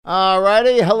All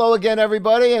righty. Hello again,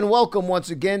 everybody, and welcome once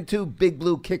again to Big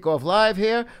Blue Kickoff Live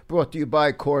here, brought to you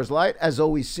by Coors Light, as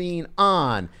always seen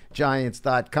on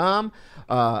Giants.com.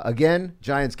 Again,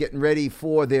 Giants getting ready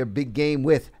for their big game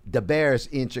with the Bears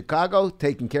in Chicago.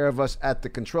 Taking care of us at the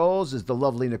controls is the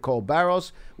lovely Nicole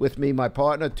Barros. With me, my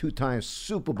partner, two-time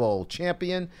Super Bowl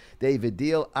champion, David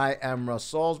Deal. I am Russ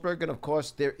Salzberg, and of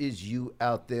course, there is you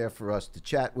out there for us to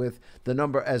chat with. The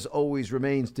number, as always,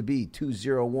 remains to be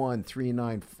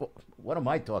 201-394. What am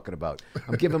I talking about?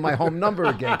 I'm giving my home number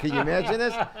again. Can you imagine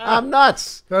this? I'm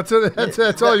nuts. That's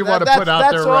all you want to put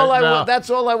out there right now. That's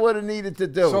all I would have needed to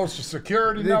do. Social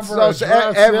Security number, address,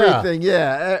 everything,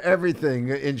 yeah. Everything.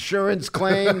 Insurance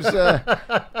claims,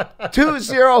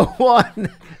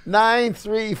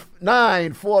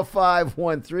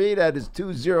 201-939-4513. That is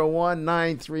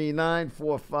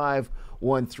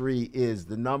 201-939-4513 is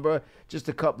the number. Just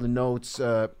a couple of notes,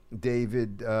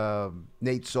 David.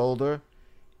 Nate Solder,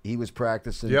 he was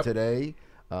practicing today.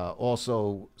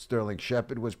 Also, Sterling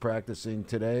Shepard was practicing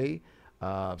today.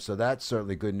 So that's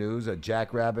certainly good news.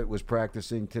 Jack Rabbit was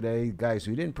practicing today. Guys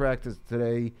who didn't practice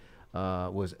today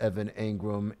was Evan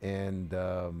Engram and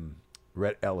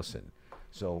Rhett Ellison.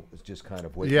 So it's just kind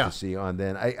of waiting to see on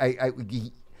then.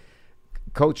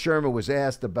 Coach Sherman was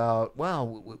asked about,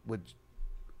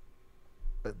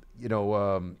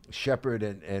 Shepard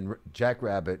and Jack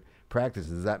Rabbit practice.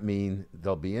 Does that mean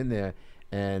they'll be in there?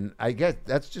 And I guess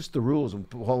that's just the rules. And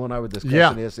Paul and I were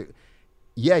discussing this.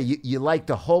 Yeah, you like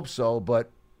to hope so, but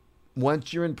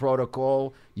once you're in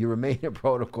protocol, you remain in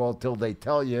protocol till they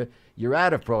tell you you're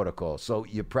out of protocol. So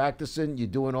you're practicing, you're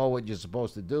doing all what you're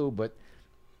supposed to do, but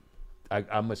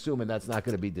I'm assuming that's not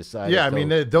going to be decided. Yeah, I mean,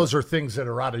 those are things that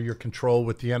are out of your control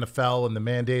with the NFL and the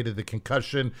mandate of the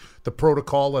concussion, the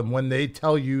protocol, and when they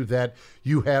tell you that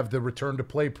you have the return to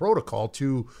play protocol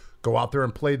to go out there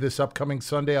and play this upcoming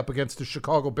Sunday up against the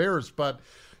Chicago Bears. But,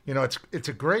 you know, it's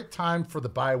a great time for the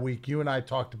bye week. You and I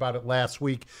talked about it last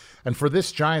week. And for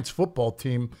this Giants football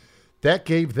team, that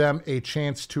gave them a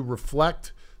chance to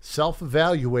reflect,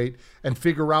 self-evaluate, and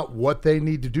figure out what they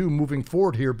need to do moving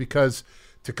forward here, because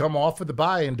to come off of the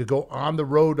bye and to go on the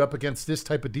road up against this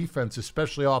type of defense,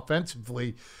 especially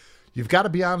offensively, you've got to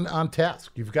be on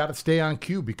task. You've got to stay on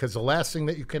cue, because the last thing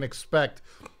that you can expect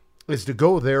is to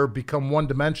go there, become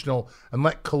one-dimensional, and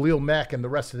let Khalil Mack and the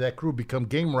rest of that crew become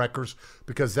game wreckers,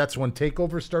 because that's when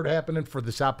takeovers start happening for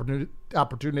this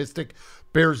opportunistic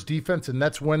Bears defense, and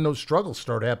that's when those struggles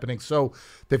start happening. So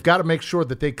they've got to make sure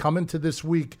that they come into this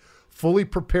week fully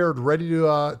prepared, ready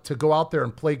to go out there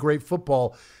and play great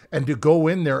football, and to go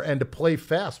in there and to play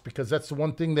fast, because that's the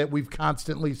one thing that we've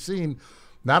constantly seen,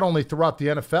 not only throughout the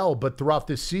NFL, but throughout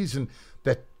this season,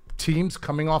 that teams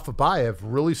coming off a bye have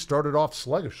really started off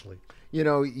sluggishly. You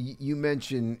know, you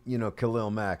mentioned,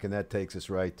 Khalil Mack, and that takes us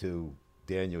right to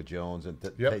Daniel Jones, and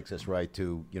takes us right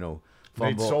to,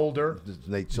 Nate Solder.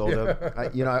 Nate Solder.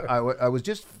 I was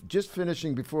just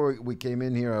finishing before we came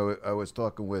in here. I was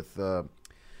talking with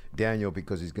Daniel,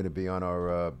 because he's going to be on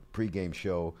our pregame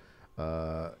show,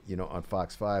 on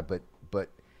Fox 5. But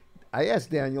I asked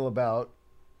Daniel about,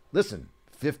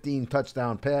 15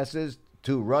 touchdown passes,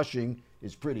 2 rushing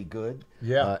is pretty good.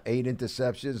 8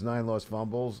 interceptions, 9 lost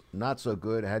fumbles, not so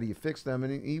good. How do you fix them?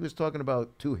 And he was talking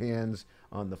about 2 hands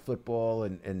on the football,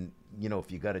 and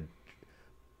if you got to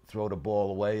throw the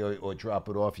ball away or drop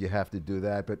it off, you have to do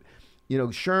that. But,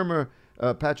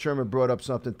 Pat Shurmur brought up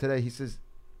something today. He says,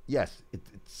 yes,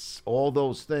 it's all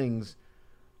those things,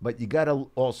 but you got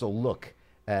to also look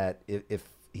at if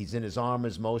he's in his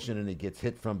armor's motion and he gets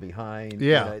hit from behind.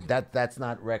 Yeah. That's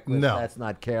not reckless. No. That's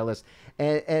not careless.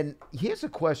 And here's a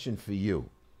question for you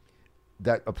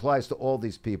that applies to all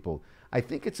these people. I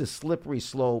think it's a slippery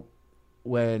slope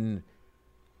when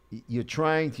you're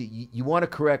trying to, you want to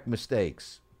correct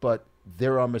mistakes, but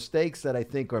there are mistakes that I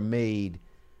think are made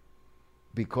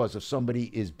because of somebody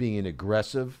is being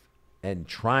aggressive and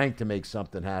trying to make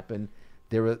something happen.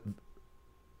 There are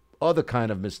other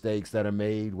kind of mistakes that are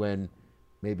made when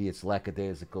maybe it's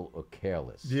lackadaisical or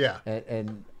careless. Yeah.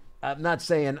 And I'm not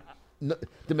saying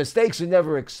the mistakes are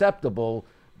never acceptable,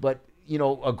 but,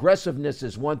 aggressiveness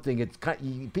is one thing. It's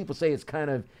people say it's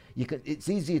kind of, it's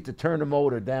easier to turn the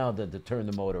motor down than to turn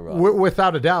the motor up.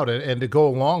 Without a doubt. And to go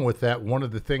along with that, one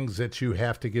of the things that you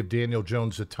have to give Daniel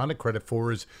Jones a ton of credit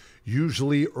for is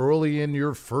usually early in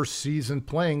your first season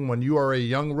playing, when you are a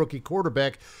young rookie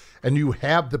quarterback and you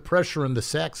have the pressure and the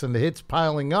sacks and the hits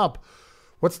piling up,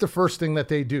 what's the first thing that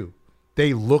they do?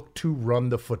 They look to run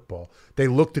the football. They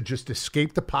look to just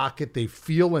escape the pocket. They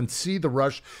feel and see the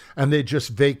rush, and they just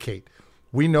vacate.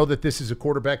 We know that this is a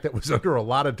quarterback that was under a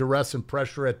lot of duress and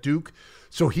pressure at Duke.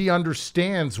 So he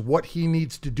understands what he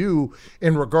needs to do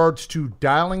in regards to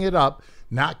dialing it up,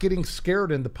 not getting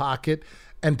scared in the pocket,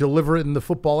 and delivering the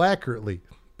football accurately.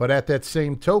 But at that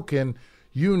same token,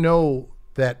 you know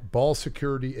that ball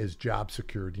security is job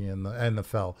security in the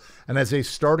NFL. And as a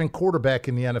starting quarterback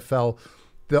in the NFL,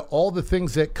 all the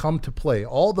things that come to play,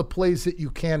 all the plays that you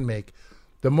can make,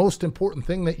 the most important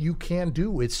thing that you can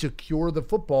do is secure the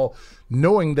football,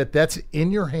 knowing that that's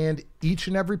in your hand each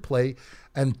and every play,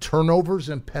 and turnovers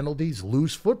and penalties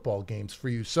lose football games for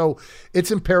you. So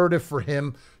it's imperative for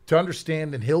him to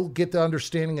understand, and he'll get the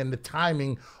understanding and the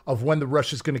timing of when the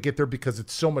rush is going to get there, because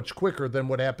it's so much quicker than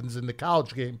what happens in the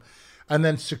college game. And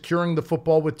then securing the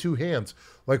football with two hands.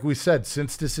 Like we said,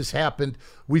 since this has happened,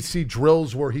 we see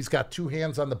drills where he's got two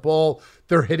hands on the ball.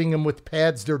 They're hitting him with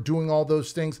pads. They're doing all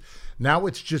those things. Now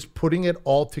it's just putting it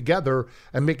all together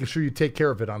and making sure you take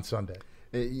care of it on Sunday.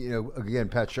 You know, again,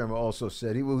 Pat Shermer also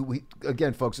said,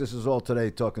 again, folks, this is all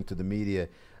today talking to the media.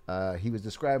 He was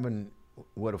describing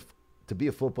to be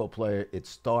a football player, it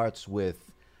starts with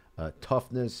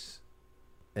toughness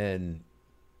and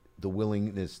the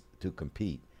willingness to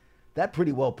compete. That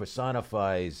pretty well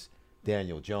personifies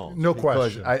Daniel Jones. No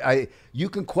question. You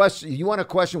can question. You want to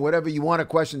question whatever you want to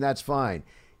question. That's fine.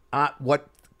 What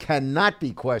cannot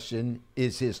be questioned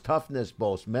is his toughness,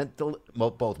 both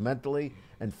mentally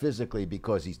and physically,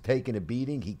 because he's taken a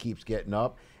beating. He keeps getting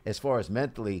up. As far as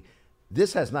mentally,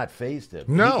 this has not fazed him.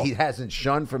 No, he hasn't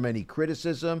shunned from any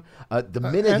criticism. The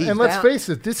minute and let's face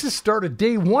it, this has started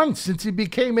day one since he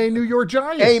became a New York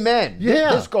Giant. Amen.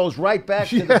 Yeah, this goes right back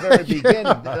to the very beginning.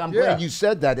 I'm glad you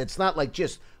said that. It's not like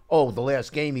just the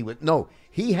last game he would. No,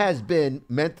 he has been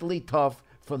mentally tough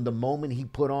from the moment he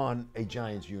put on a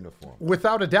Giants uniform.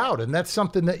 Without a doubt, and that's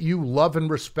something that you love and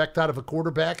respect out of a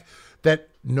quarterback. That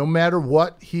no matter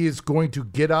what, he is going to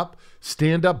get up,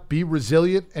 stand up, be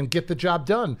resilient, and get the job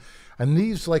done. And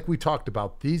these, like we talked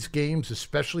about, these games,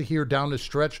 especially here down the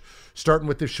stretch, starting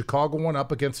with the Chicago one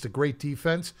up against a great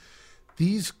defense,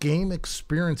 these game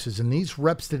experiences and these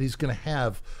reps that he's going to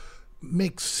have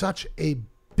make such a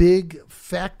big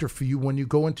factor for you when you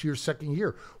go into your second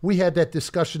year. We had that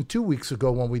discussion 2 weeks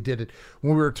ago when we did it,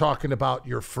 when we were talking about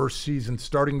your first season,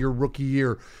 starting your rookie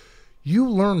year. You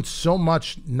learn so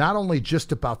much, not only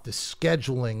just about the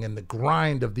scheduling and the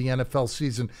grind of the NFL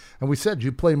season, and we said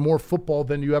you play more football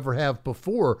than you ever have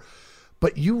before,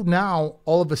 but you now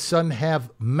all of a sudden have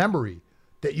memory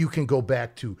that you can go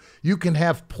back to. You can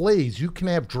have plays, you can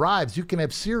have drives, you can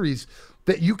have series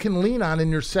that you can lean on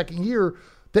in your second year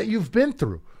that you've been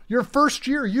through. Your first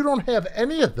year, you don't have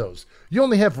any of those. You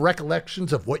only have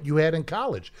recollections of what you had in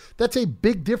college. That's a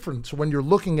big difference when you're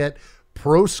looking at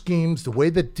pro schemes, the way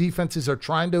that defenses are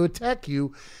trying to attack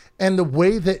you, and the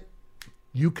way that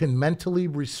you can mentally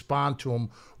respond to them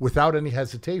without any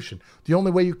hesitation. The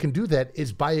only way you can do that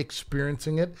is by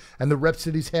experiencing it and the reps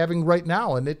that he's having right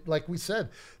now. And it, like we said,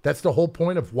 that's the whole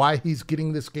point of why he's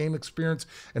getting this game experience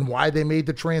and why they made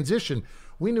the transition.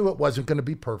 We knew it wasn't going to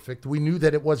be perfect. We knew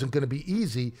that it wasn't going to be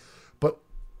easy, but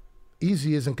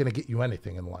easy isn't going to get you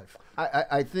anything in life.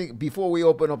 I think before we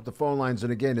open up the phone lines,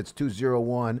 and again, it's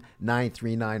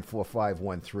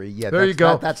 201-939-4513. Yeah, there you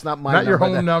go. That's not my not number. Your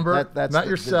home number. That's not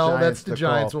your cell. That's the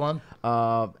Giants one.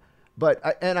 But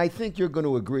I think you're going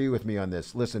to agree with me on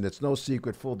this. Listen, it's no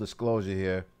secret, full disclosure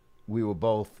here. We are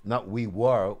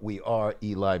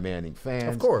Eli Manning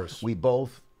fans. Of course. We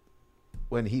both,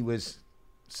 when he was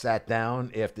sat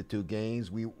down after 2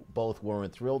 games, we both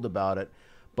weren't thrilled about it.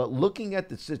 But looking at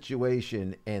the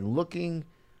situation and looking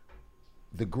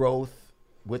the growth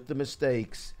with the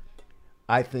mistakes,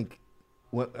 I think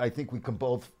we can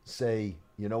both say,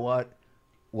 you know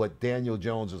what Daniel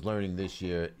Jones is learning this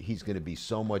year, he's going to be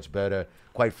so much better.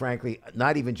 Quite frankly,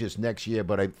 not even just next year,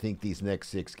 but I think these next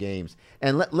 6 games.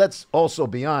 And let's also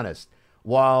be honest,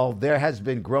 while there has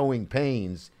been growing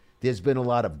pains, there's been a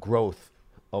lot of growth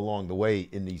along the way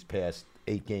in these past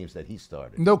 8 games that he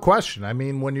started. No question. I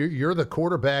mean, when you're the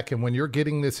quarterback and when you're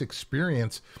getting this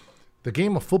experience, the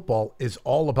game of football is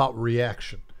all about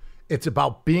reaction. It's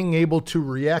about being able to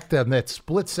react in that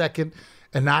split second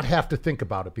and not have to think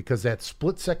about it, because that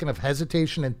split second of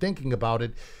hesitation and thinking about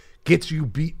it gets you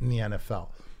beat in the NFL.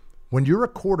 When you're a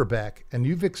quarterback and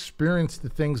you've experienced the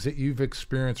things that you've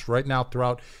experienced right now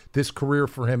throughout this career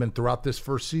for him and throughout this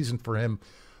first season for him,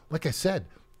 like I said,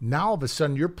 now all of a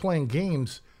sudden you're playing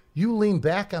games. You lean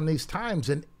back on these times,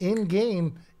 and in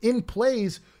game, in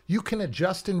plays, you can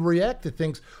adjust and react to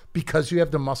things because you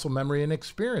have the muscle memory and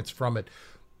experience from it.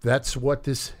 That's what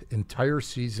this entire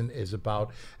season is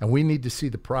about, and we need to see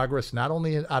the progress not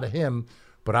only out of him,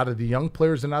 but out of the young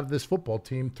players and out of this football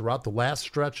team throughout the last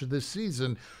stretch of this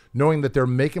season, knowing that they're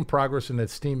making progress and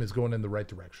this team is going in the right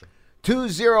direction.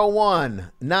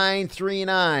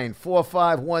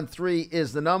 201-939-4513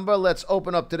 is the number. Let's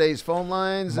open up today's phone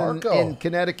lines in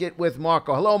Connecticut with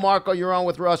Marco. Hello, Marco. You're on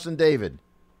with Russ and David.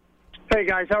 Hey,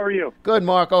 guys. How are you? Good,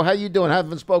 Marco. How you doing?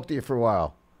 Haven't spoke to you for a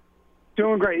while.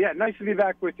 Doing great. Yeah, nice to be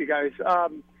back with you guys.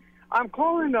 I'm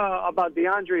calling about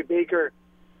DeAndre Baker.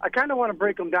 I kind of want to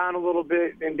break him down a little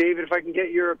bit. And, David, if I can get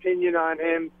your opinion on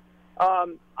him.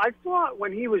 I thought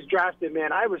when he was drafted,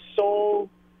 man, I was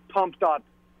so pumped up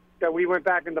that we went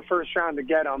back in the first round to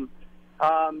get him.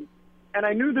 And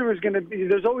I knew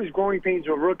there's always growing pains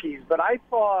with rookies, but I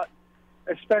thought,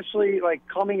 especially like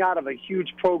coming out of a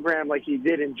huge program like he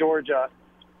did in Georgia,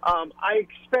 I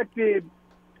expected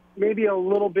maybe a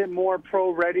little bit more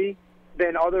pro-ready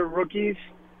than other rookies.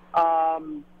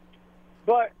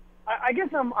 But I guess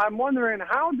I'm wondering,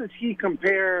 how does he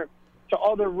compare to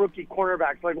other rookie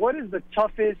cornerbacks? Like, what is the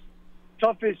toughest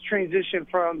transition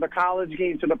from the college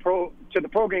game to the pro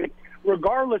game,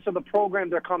 regardless of the program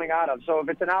they're coming out of? So if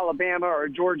it's an Alabama or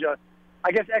Georgia,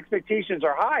 I guess expectations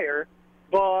are higher,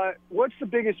 but what's the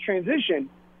biggest transition?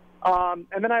 And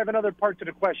then I have another part to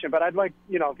the question, but I'd like,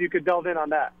 if you could delve in on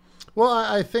that. Well,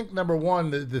 I think, number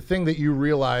one, the thing that you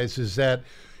realize is that,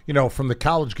 from the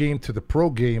college game to the pro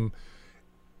game,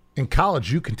 in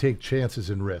college you can take chances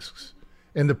and risks.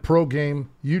 In the pro game,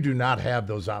 you do not have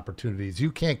those opportunities.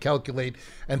 You can't calculate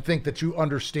and think that you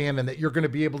understand and that you're going to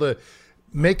be able to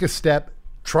make a step,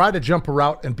 try to jump a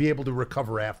route, and be able to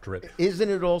recover after it. Isn't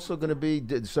it also going to be,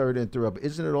 sorry to interrupt,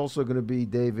 isn't it also going to be,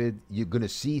 David, you're going to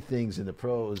see things in the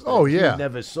pros that you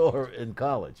never saw in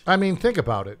college? I mean, think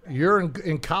about it. You're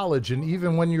in college, and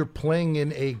even when you're playing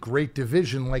in a great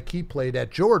division like he played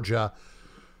at Georgia,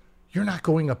 you're not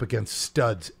going up against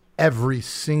studs every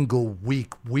single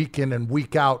week, week in and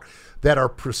week out, that are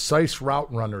precise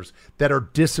route runners, that are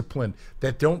disciplined,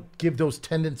 that don't give those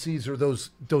tendencies or those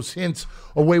hints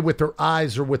away with their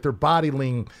eyes or with their body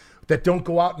lean, that don't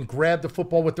go out and grab the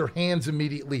football with their hands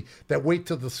immediately, that wait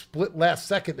till the split last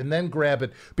second and then grab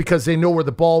it because they know where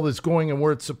the ball is going and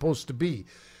where it's supposed to be.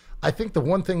 I think the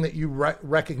one thing that you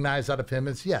recognize out of him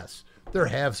is, yes, there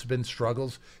have been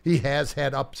struggles. He has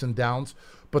had ups and downs.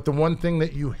 But the one thing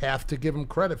that you have to give him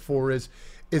credit for is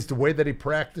the way that he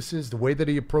practices, the way that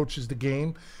he approaches the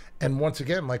game. And once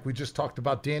again, like we just talked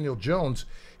about Daniel Jones,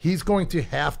 he's going to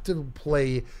have to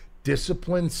play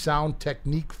disciplined, sound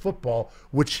technique football,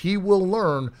 which he will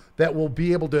learn, that will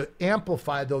be able to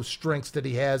amplify those strengths that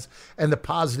he has and the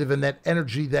positive and that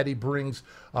energy that he brings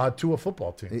to a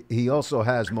football team. He also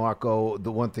has, Marco,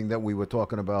 the one thing that we were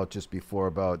talking about just before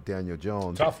about Daniel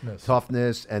Jones.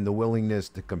 Toughness and the willingness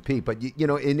to compete. But,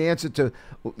 in answer to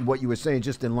what you were saying,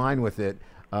 just in line with it,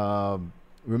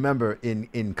 remember,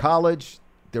 in college,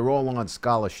 they're all on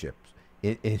scholarships.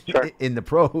 In the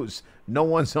pros, no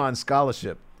one's on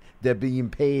scholarship. They're being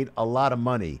paid a lot of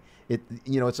money.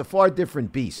 It's a far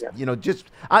different beast. Yeah.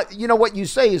 What you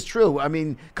say is true. I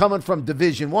mean, coming from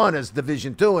Division I as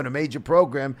Division II in a major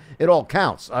program, it all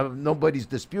counts. Nobody's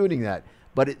disputing that,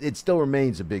 but it still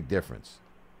remains a big difference.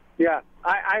 Yeah,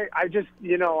 I just,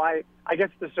 I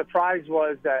guess the surprise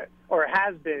was that, or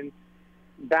has been,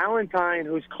 Valentine,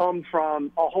 who's come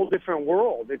from a whole different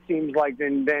world, it seems like,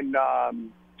 than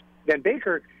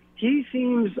Baker. He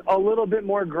seems a little bit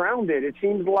more grounded. It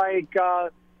seems like,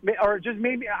 or just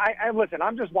maybe, I listen,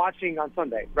 I'm just watching on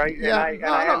Sunday, right? Yeah, and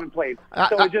I haven't played.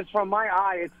 So just from my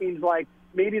eye, it seems like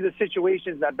maybe the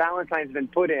situations that Valentine's been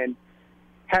put in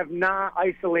have not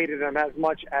isolated him as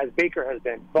much as Baker has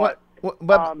been. But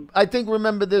I think,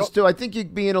 remember this too, I think you're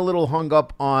being a little hung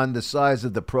up on the size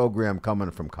of the program coming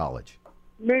from college.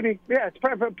 Maybe, yeah, it's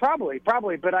probably.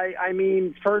 But I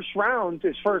mean, first round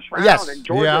is first round, yes. And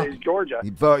Georgia is Georgia.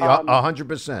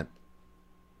 100%.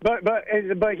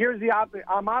 But here's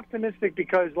I'm optimistic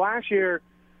because last year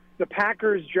the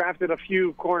Packers drafted a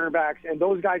few cornerbacks, and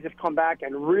those guys have come back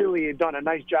and really done a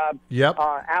nice job. Yep.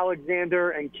 Alexander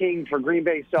and King for Green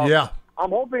Bay. So yeah. I'm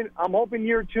hoping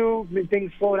year two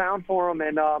things slow down for them,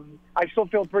 and I still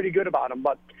feel pretty good about them.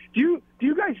 But do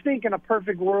you guys think in a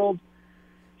perfect world,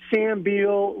 Sam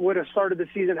Beal would have started the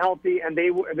season healthy, and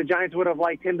the Giants would have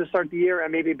liked him to start the year, and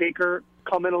maybe Baker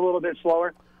come in a little bit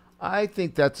slower? I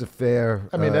think that's a fair.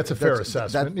 That's a fair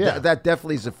assessment. That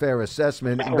definitely is a fair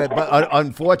assessment. but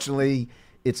unfortunately,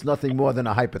 it's nothing more than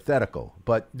a hypothetical.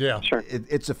 But yeah, sure.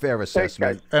 It's a fair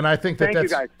assessment. Thanks, and I think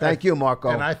Thank you, Marco.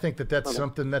 And I think that's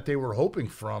something that they were hoping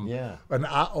from. Yeah.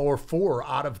 Or four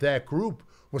out of that group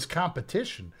was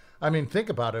competition. I mean, think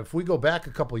about it. If we go back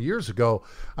a couple of years ago,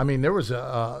 I mean, there was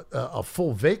a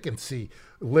full vacancy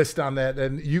list on that,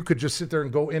 and you could just sit there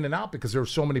and go in and out because there were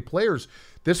so many players.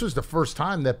 This was the first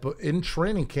time that in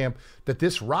training camp that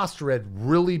this roster had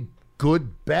really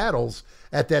good battles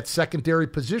at that secondary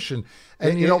position.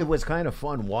 And it was kind of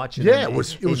fun watching. Yeah, it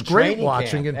was great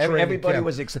watching in training everybody camp.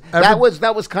 was excited.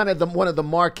 That was kind of one of the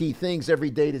marquee things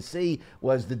every day to see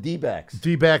was the D-backs.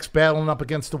 D-backs battling up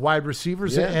against the wide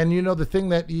receivers. Yeah. And the thing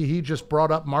that he just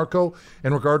brought up, Marco,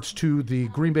 in regards to the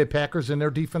Green Bay Packers and their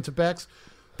defensive backs,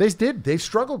 they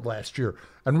struggled last year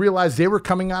and realized they were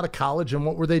coming out of college, and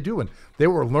what were they doing? They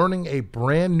were learning a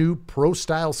brand new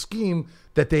pro-style scheme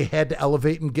that they had to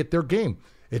elevate and get their game.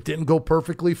 It didn't go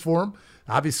perfectly for them.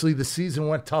 Obviously, the season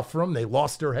went tough for them. They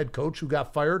lost their head coach who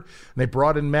got fired, and they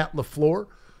brought in Matt LaFleur.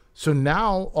 So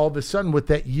now, all of a sudden, with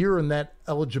that year and that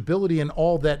eligibility and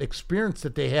all that experience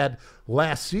that they had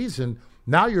last season,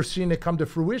 now you're seeing it come to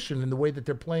fruition in the way that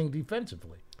they're playing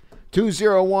defensively.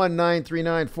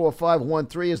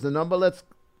 201-939-4513 is the number. Let's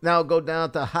now go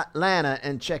down to Atlanta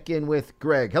and check in with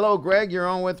Greg. Hello, Greg. You're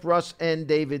on with Russ and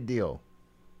David Deal.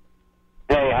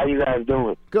 Hey, how you guys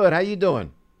doing? Good. How you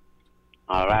doing?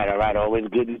 All right. Always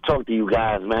good to talk to you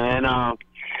guys, man. I'm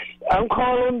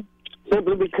calling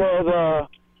simply because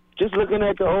just looking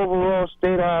at the overall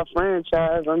state of our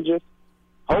franchise, I'm just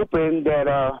hoping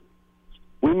that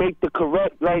we make the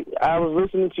correct, like I was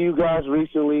listening to you guys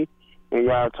recently, and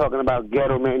y'all talking about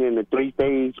Gettleman and the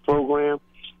 3-phase program,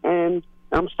 and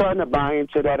I'm starting to buy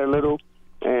into that a little,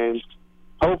 and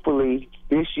hopefully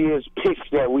this year's picks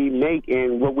that we make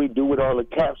and what we do with all the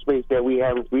cap space that we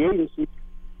have in free agency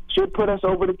should put us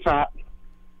over the top.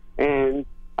 And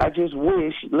I just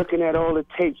wish, looking at all the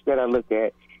tapes that I look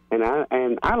at, and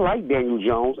I like Daniel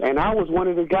Jones, and I was one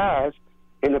of the guys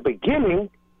in the beginning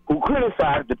who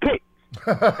criticized the pick.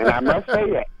 And I must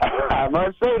say that.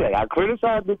 I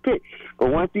criticized the pick.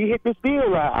 But once he hit the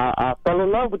field, I fell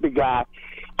in love with the guy.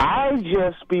 I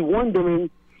just be wondering,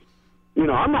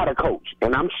 I'm not a coach,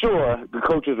 and I'm sure the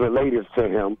coaches related to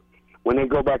him when they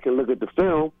go back and look at the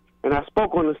film. And I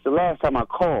spoke on this the last time I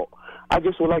called. I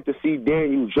just would like to see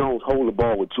Daniel Jones hold the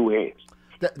ball with two hands.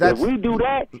 If we do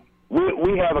that,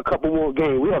 we have a couple more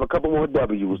games. We have a couple more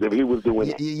W's if he was doing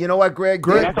that. You know what, Greg?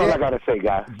 That's all I got to say,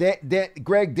 guys.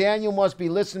 Greg, Daniel must be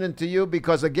listening to you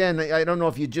because, again, I don't know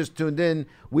if you just tuned in.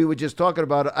 We were just talking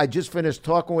about it. I just finished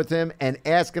talking with him and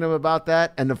asking him about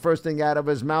that, and the first thing out of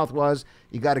his mouth was,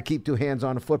 you got to keep two hands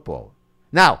on the football.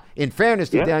 Now, in fairness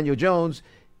to Daniel Jones,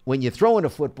 when you're throwing a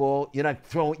football, you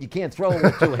can't throw it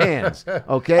with two hands,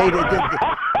 okay?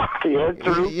 Yeah,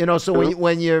 true. So true.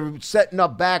 when you're setting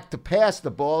up back to pass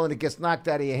the ball and it gets knocked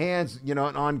out of your hands, an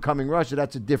oncoming rusher,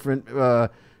 that's a different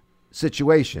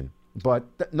situation. But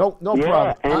no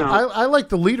problem. I like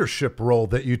the leadership role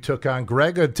that you took on,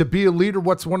 Greg. To be a leader,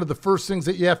 what's one of the first things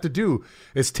that you have to do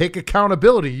is take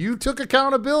accountability. You took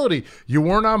accountability. You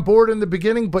weren't on board in the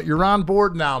beginning, but you're on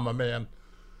board now, my man.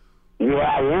 Yeah,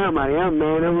 I am,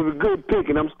 man. It was a good pick,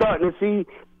 and I'm starting to see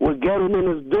what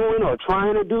Gettleman is doing or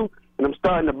trying to do, and I'm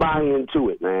starting to buy into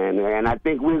it, man. And I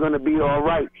think we're going to be all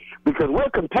right because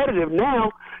we're competitive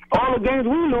now. All the games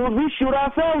we lose, we shoot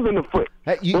ourselves in the foot.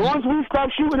 But once we stop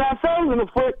shooting ourselves in the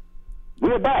foot,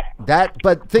 we're back.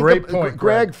 Great point,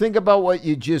 Greg. Think about what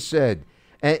you just said.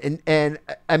 And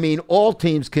I mean, all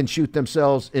teams can shoot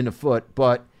themselves in the foot,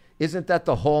 but isn't that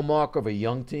the hallmark of a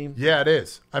young team? Yeah, it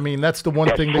is. I mean, that's the one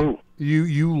thing that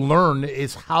you learn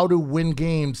is how to win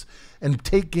games and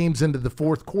take games into the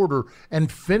fourth quarter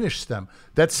and finish them.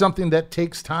 That's something that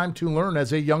takes time to learn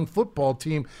as a young football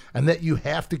team and that you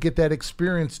have to get that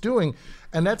experience doing.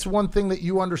 And that's one thing that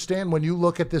you understand when you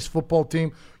look at this football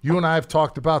team. You and I have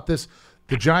talked about this.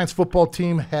 The Giants football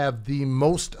team have the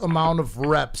most amount of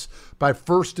reps by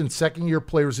first and second year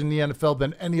players in the NFL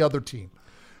than any other team.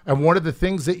 And one of the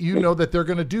things that that they're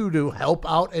going to do to help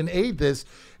out and aid this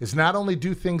is not only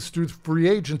do things through free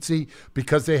agency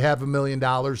because they have $1 million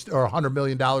or $100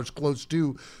 million close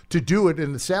to do it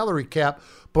in the salary cap,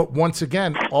 but once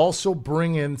again, also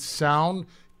bring in sound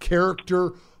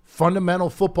character,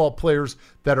 fundamental football players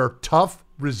that are tough,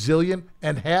 resilient,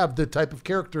 and have the type of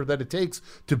character that it takes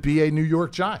to be a New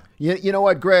York Giant. You know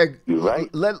what, Greg? You're right.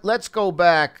 Let's go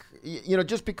back.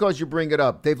 Just because you bring it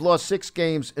up, they've lost 6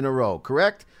 games in a row,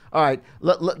 correct? All right,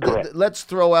 let's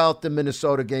throw out the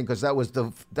Minnesota game because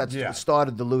that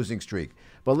started the losing streak.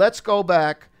 But let's go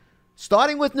back,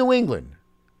 starting with New England.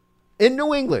 In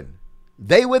New England,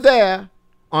 they were there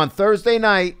on Thursday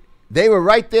night. They were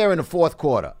right there in the fourth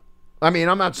quarter. I mean,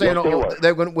 I'm not saying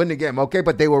they're going to win the game, okay,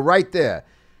 but they were right there.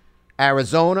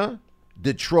 Arizona,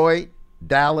 Detroit,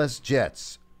 Dallas,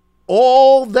 Jets.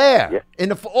 all there. Yeah. In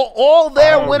the all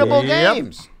their winnable Yep.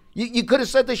 games. You could have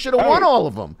said they should have won all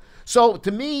of them. So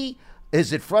to me,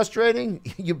 is it frustrating?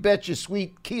 You bet your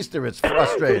sweet keister it's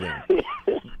frustrating.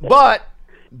 But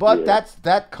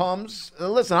that comes.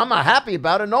 Listen, I'm not happy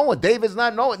about it. No one. David's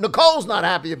not. No. Nicole's not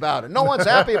happy about it. No one's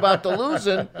happy about the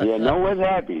losing. Yeah, no one's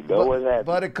happy. No one's happy.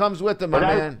 But it comes with it, my But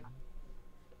man.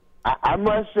 I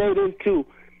must say this too.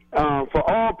 For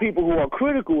all people who are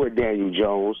critical of Daniel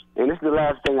Jones, and this is the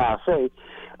last thing I'll say,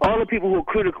 all the people who are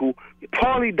critical,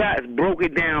 Paulie Dots broke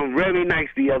it down very nice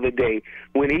the other day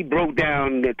when he broke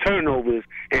down the turnovers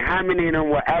and how many of them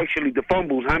were actually the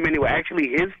fumbles, how many were actually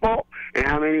his fault and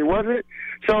how many wasn't.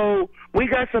 So we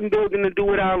got some building to do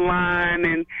with our line,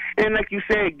 and like you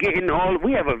said,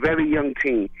 we have a very young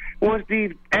team. Once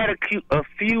these add a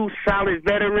few solid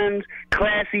veterans,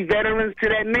 classy veterans to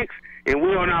that mix, and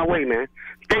we're on our way, man.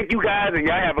 Thank you guys, and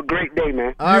y'all have a great day,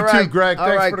 man. You too, Greg. All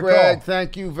Thanks right, for the Greg. call.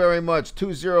 Thank you very much.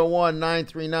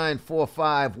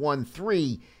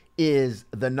 201-939-4513 is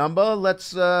the number.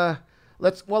 Let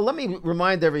me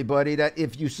remind everybody that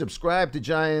if you subscribe to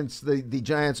the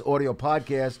Giants audio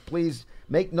podcast, please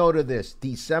make note of this.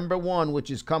 December 1,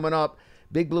 which is coming up,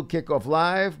 Big Blue Kickoff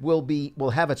Live will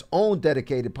have its own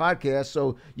dedicated podcast,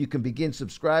 so you can begin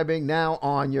subscribing now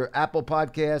on your Apple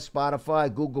Podcast,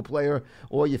 Spotify, Google Player,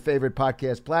 or your favorite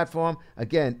podcast platform.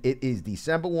 Again, it is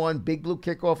December 1. Big Blue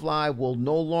Kickoff Live will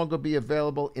no longer be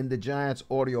available in the Giants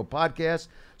audio podcast,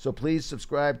 so please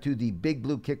subscribe to the Big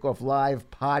Blue Kickoff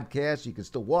Live podcast. You can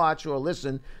still watch or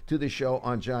listen to the show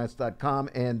on Giants.com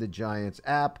and the Giants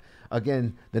app.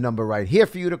 Again, the number right here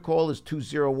for you to call is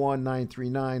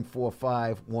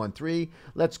 201-939-4513.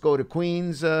 Let's go to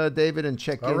Queens, David, and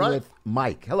check in with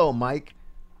Mike. Hello, Mike.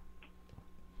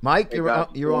 Mike, Hey,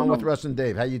 you're on with Russ and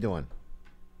Dave. How you doing?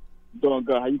 Doing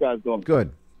good. How you guys doing?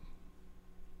 Good.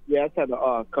 Yeah, I just had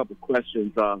a couple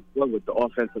questions. One with the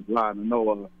offensive line. I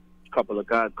know a couple of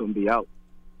guys going to be out,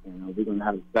 and we're going to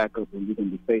have a backup, and we're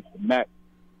going to be facing Mac.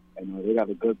 And they got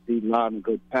a good D line, a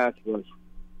good pass rush.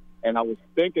 And I was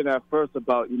thinking at first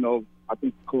about, I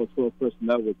think the core 12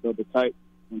 personnel was double tight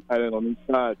and tight end on each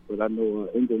side, but I know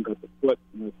England got the foot,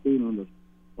 and I've seen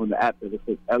on the app that it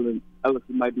says Ellison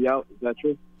might be out. Is that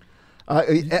true? I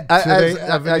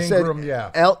said, Ingram, yeah.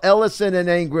 Ellison and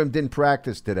Ingram didn't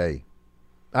practice today.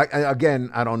 I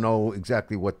don't know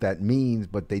exactly what that means,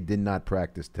 but they did not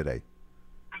practice today.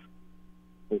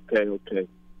 Okay.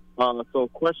 So,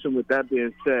 question with that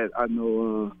being said, I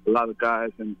know a lot of guys,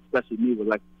 and especially me, would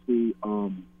like to see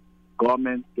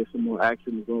Garmin get some more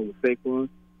action as well with Saquon.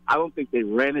 I don't think they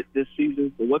ran it this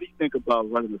season, but what do you think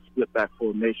about running a split back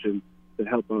formation to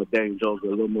help Daniel Jones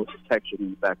with a little more protection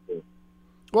in the backfield?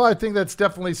 Well, I think that's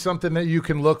definitely something that you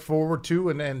can look forward to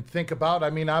and think about. I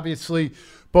mean, obviously,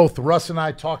 both Russ and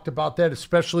I talked about that,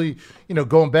 especially,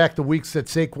 going back the weeks that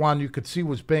Saquon you could see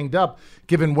was banged up,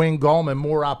 giving Wayne Gallman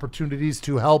more opportunities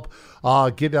to help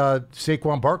get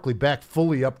Saquon Barkley back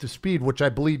fully up to speed, which I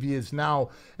believe he is now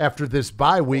after this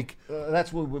bye week.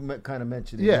 That's what we kind of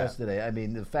mentioned yesterday. I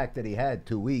mean, the fact that he had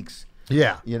 2 weeks.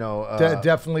 Yeah, that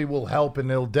definitely will help, and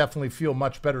it'll definitely feel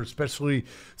much better, especially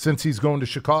since he's going to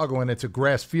Chicago and it's a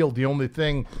grass field. The only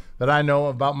thing that I know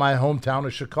about my hometown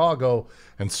is Chicago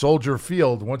and Soldier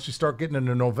Field. Once you start getting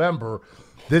into November,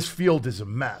 this field is a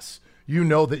mess. You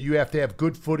know that you have to have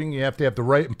good footing, you have to have the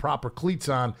right and proper cleats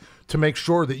on to make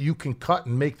sure that you can cut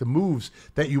and make the moves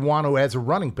that you want to as a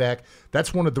running back.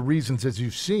 That's one of the reasons, as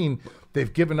you've seen,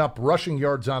 they've given up rushing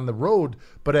yards on the road,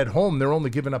 but at home they're only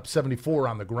giving up 74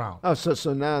 on the ground. Oh,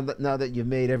 so now that you've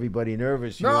made everybody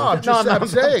nervous. I'm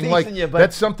saying,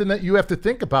 that's something that you have to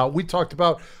think about. We talked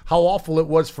about how awful it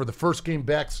was for the first game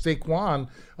back. Saquon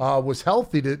was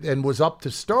healthy and was up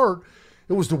to start.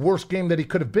 It was the worst game that he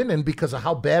could have been in because of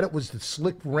how bad it was, the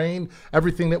slick rain,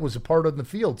 everything that was a part of the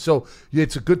field. So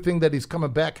it's a good thing that he's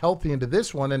coming back healthy into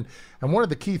this one. And one of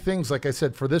the key things, like I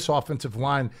said, for this offensive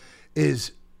line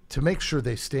is to make sure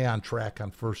they stay on track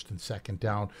on first and second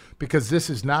down, because this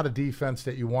is not a defense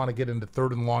that you want to get into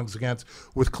third and longs against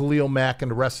with Khalil Mack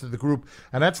and the rest of the group.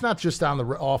 And that's not just on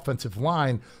the offensive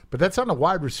line, but that's on the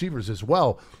wide receivers as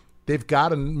well. They've got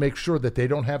to make sure that they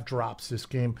don't have drops this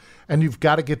game, and you've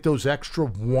got to get those extra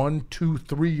 1, 2,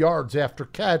 3 yards after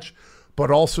catch,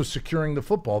 but also securing the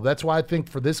football. That's why I think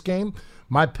for this game,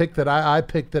 my pick that I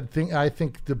picked I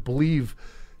think to believe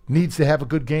needs to have a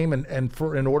good game, and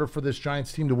in order for this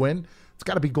Giants team to win, it's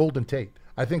got to be Golden Tate.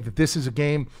 I think that this is a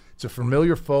game, it's a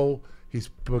familiar foe. He's,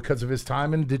 because of his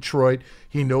time in Detroit,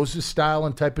 he knows the style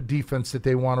and type of defense that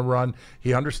they want to run.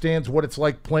 He understands what it's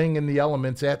like playing in the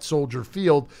elements at Soldier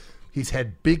Field. He's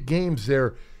had big games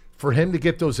there for him to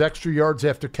get those extra yards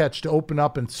after catch to open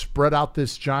up and spread out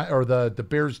this giant or the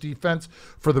Bears defense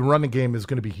for the running game is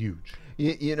going to be huge.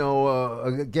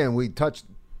 Again, we touched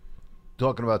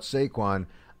talking about Saquon.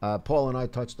 Paul and I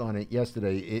touched on it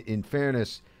yesterday. In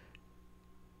fairness,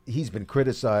 he's been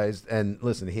criticized, and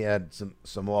listen, he had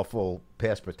some awful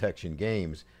pass protection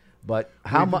games. But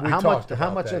how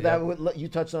much of that you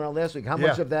touched on it last week? How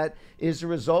much of that is a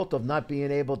result of not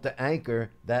being able to anchor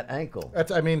that ankle?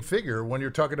 Figure when you're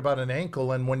talking about an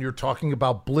ankle and when you're talking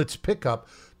about blitz pickup,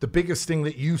 the biggest thing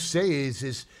that you say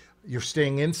is you're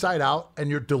staying inside out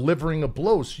and you're delivering a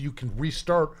blow so you can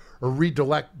restart or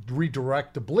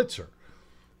redirect the blitzer.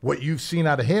 What you've seen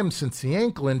out of him since the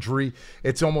ankle injury,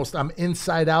 it's almost I'm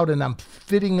inside out and I'm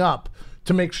fitting up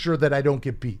to make sure that I don't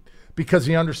get beat. Because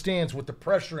he understands with the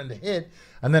pressure and the hit,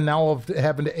 and then now of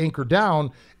having to anchor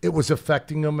down, it was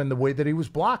affecting him in the way that he was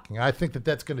blocking. I think that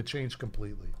that's going to change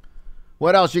completely.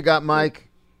 What else you got, Mike?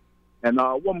 And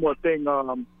one more thing, I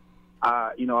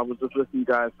was just listening to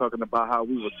you guys talking about how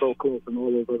we were so close in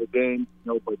all those other games,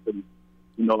 and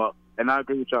I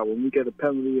agree with y'all. When we get a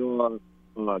penalty or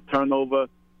a turnover,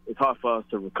 it's hard for us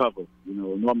to recover.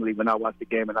 Normally when I watch the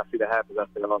game and I see that happen, I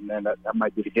say, oh man, that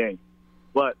might be the game.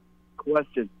 But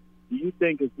question. Do you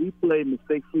think if we play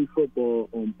mistake-free football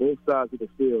on both sides of the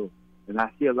field, and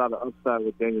I see a lot of upside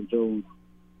with Daniel Jones,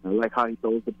 and I like how he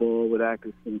throws the ball with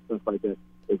accuracy and stuff like that.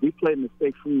 If we play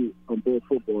mistake-free on both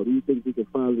football, do you think we can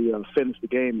finally finish the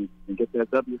game and get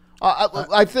that W?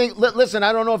 I think, listen,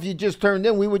 I don't know if you just turned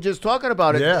in. We were just talking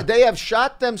about it. Yeah. They have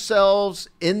shot themselves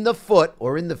in the foot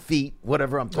or in the feet,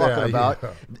 whatever I'm talking about.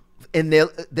 Yeah. And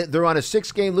they're on a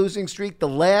 6-game losing streak. The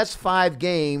last 5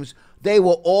 games, they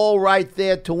were all right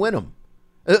there to win them.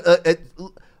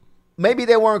 Maybe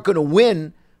they weren't going to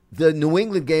win the New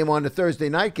England game on the Thursday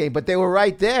night game, but they were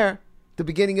right there at the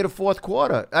beginning of the fourth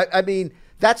quarter. I mean,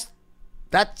 that's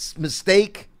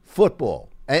mistake football.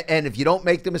 And if you don't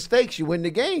make the mistakes, you win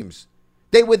the games.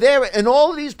 They were there in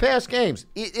all of these past games.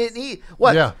 They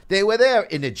were there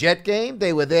in the Jet game.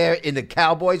 They were there in the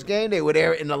Cowboys game. They were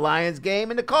there in the Lions game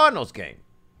and the Cardinals game.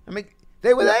 I mean,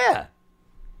 they were there.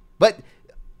 But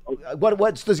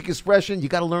what's the expression? You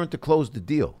got to learn to close the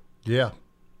deal. Yeah.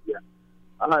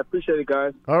 I appreciate it,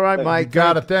 guys. All right, Mike. You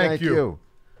got it. Thank you.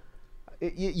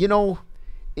 You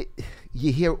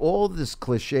hear all this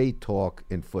cliche talk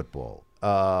in football,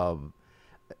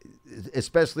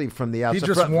 especially from the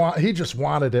outside. He just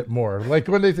wanted it more. Like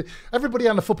when everybody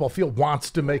on the football field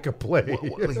wants to make a play.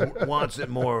 Wants it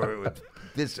more.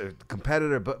 This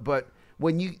competitor, but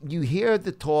when you hear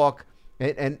the talk.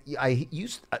 And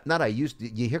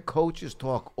you hear coaches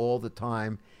talk all the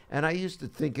time, and I used to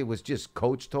think it was just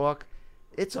coach talk.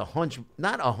 It's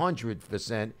not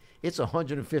 100%, it's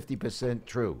 150%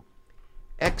 true.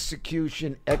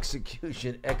 Execution. If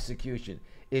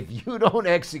you don't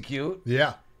execute,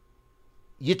 you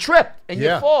trip and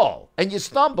you fall and you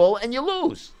stumble and you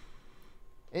lose.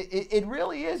 It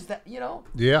really is that,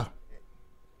 Yeah.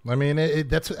 I mean,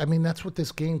 that's what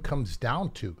this game comes down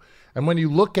to. And when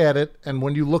you look at it, and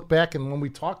when you look back, and when we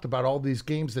talked about all these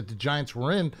games that the Giants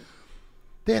were in,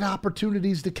 they had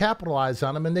opportunities to capitalize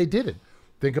on them, and they didn't.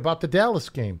 Think about the Dallas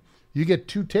game. You get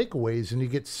 2 takeaways, and you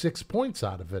get 6 points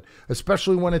out of it,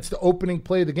 especially when it's the opening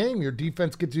play of the game. Your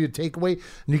defense gets you a takeaway,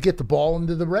 and you get the ball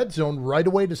into the red zone right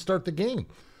away to start the game.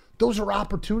 Those are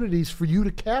opportunities for you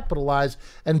to capitalize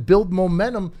and build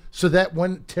momentum so that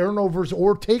when turnovers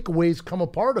or takeaways come a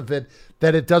part of it,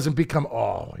 that it doesn't become,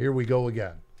 oh, here we go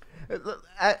again.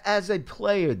 As a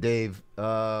player, Dave,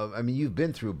 you've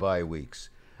been through bye weeks.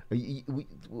 We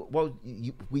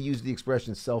use the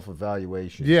expression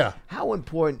self-evaluation. Yeah. How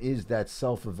important is that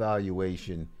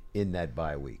self-evaluation in that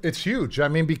bye week? It's huge. I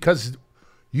mean, because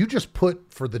you just put,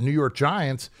 for the New York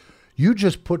Giants, you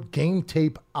just put game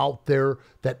tape out there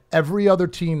that every other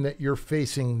team that you're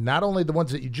facing, not only the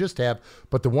ones that you just have,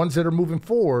 but the ones that are moving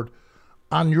forward,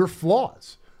 on your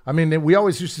flaws. I mean, we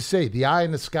always used to say, the eye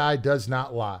in the sky does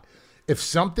not lie. If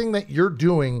something that you're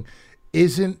doing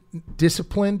isn't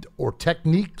disciplined or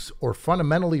techniques or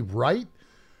fundamentally right,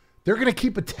 they're going to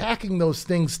keep attacking those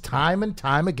things time and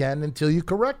time again until you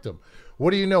correct them.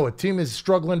 What do you know? A team is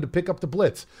struggling to pick up the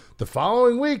blitz. The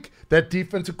following week, that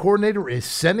defensive coordinator is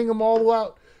sending them all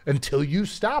out until you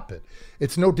stop it.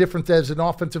 It's no different as an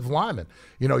offensive lineman.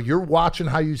 You're watching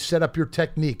how you set up your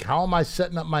technique. How am I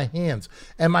setting up my hands?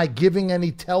 Am I giving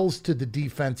any tells to the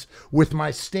defense with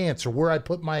my stance or where I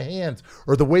put my hands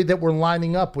or the way that we're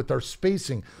lining up with our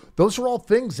spacing? Those are all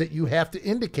things that you have to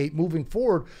indicate moving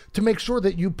forward to make sure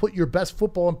that you put your best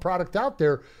football and product out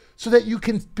there so that you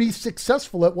can be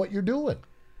successful at what you're doing.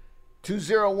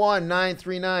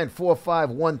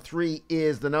 201-939-4513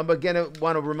 is the number. Again, I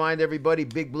want to remind everybody,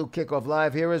 Big Blue Kickoff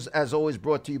Live here is, as always,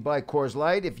 brought to you by Coors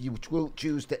Light. If you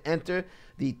choose to enter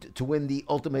to win the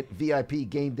ultimate VIP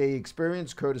game day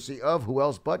experience, courtesy of who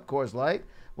else but Coors Light,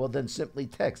 well, then simply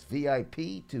text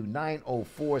VIP to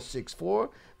 90464.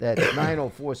 That's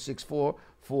 90464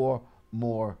 for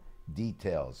more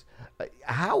details.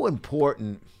 How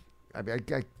important, I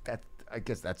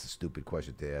guess that's a stupid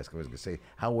question to ask. I was going to say,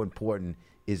 how important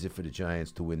is it for the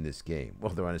Giants to win this game?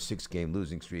 Well, they're on a 6-game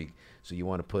losing streak, so you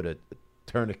want to put a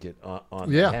tourniquet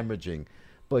on the hemorrhaging.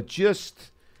 But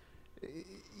just,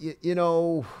 you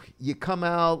know, you come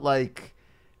out like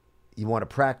you want to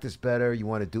practice better, you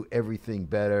want to do everything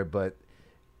better, but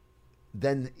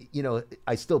then, you know,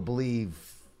 I still believe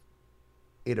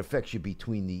it affects you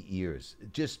between the ears.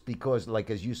 Just because, like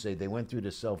as you say, they went through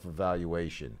the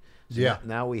self-evaluation. So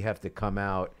now we have to come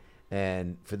out,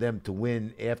 and for them to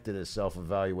win after the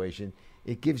self-evaluation,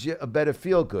 it gives you a better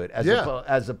feel-good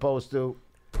as opposed to,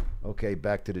 okay,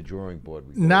 back to the drawing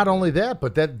board. Not only that,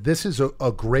 but this is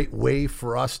a great way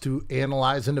for us to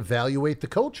analyze and evaluate the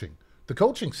coaching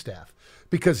staff.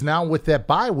 Because now with that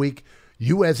bye week,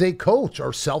 you as a coach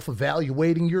are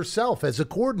self-evaluating yourself as a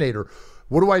coordinator.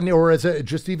 What do I need, or as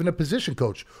just even a position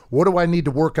coach, what do I need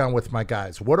to work on with my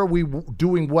guys? What are we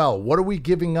doing well? What are we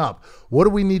giving up? What do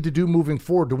we need to do moving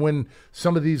forward to win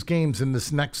some of these games in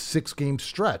this next 6-game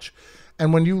stretch?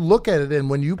 And when you look at it, and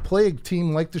when you play a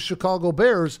team like the Chicago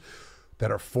Bears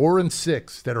that are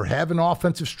 4-6, that are having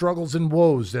offensive struggles and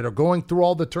woes, that are going through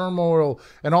all the turmoil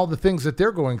and all the things that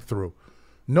they're going through,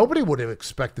 nobody would have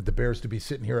expected the Bears to be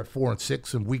sitting here at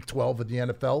 4-6 in Week 12 of the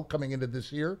NFL coming into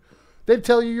this year. They'd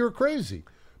tell you you're crazy.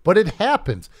 But it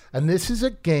happens. And this is a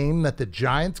game that the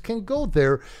Giants can go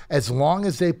there as long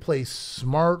as they play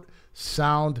smart,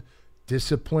 sound,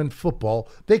 disciplined football.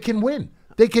 They can win.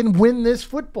 They can win this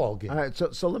football game. All right,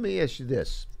 so let me ask you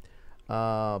this.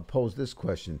 Pose this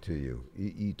question to you.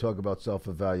 You talk about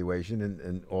self-evaluation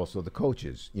and also the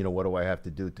coaches. You know, what do I have to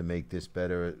do to make this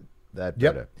better, that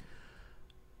better?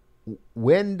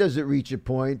 When does it reach a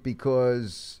point?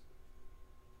 Because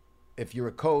if you're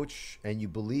a coach and you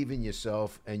believe in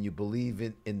yourself and you believe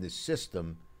in the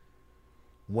system,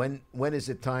 when is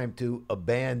it time to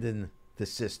abandon the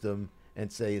system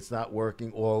and say it's not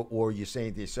working, or you're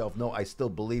saying to yourself, no, I still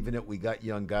believe in it, we got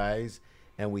young guys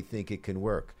and we think it can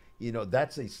work? You know,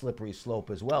 that's a slippery slope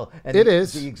as well. And it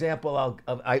is. The example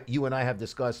you and I have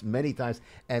discussed many times,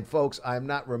 and folks, I'm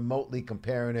not remotely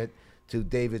comparing it to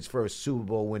David's first Super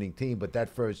Bowl winning team, but that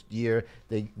first year,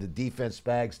 the defense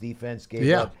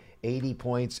gave up 80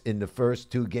 points in the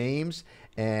first 2 games,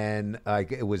 and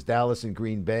it was Dallas and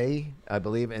Green Bay, I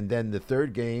believe. And then the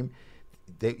third game,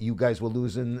 you guys were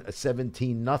losing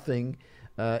 17-0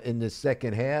 in the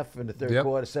second half, in the third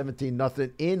quarter,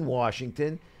 17-0 in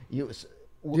Washington. You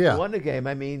won the game.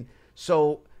 I mean,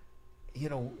 so, you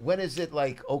know, when is it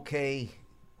like, okay,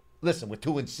 listen, we're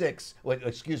 2-6.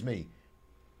 Excuse me,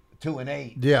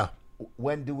 2-8. Yeah.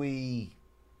 When do we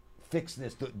fix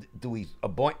this? Do we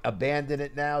abandon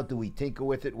it now? Do we tinker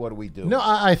with it? What do we do? No,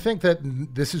 I think that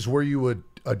this is where you would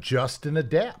adjust and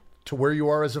adapt to where you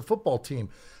are as a football team.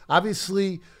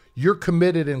 Obviously, you're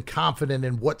committed and confident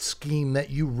in what scheme that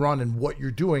you run and what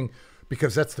you're doing,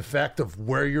 because that's the fact of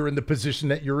where you're in the position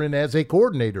that you're in as a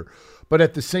coordinator. But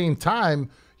at the same time,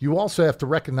 you also have to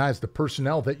recognize the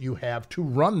personnel that you have to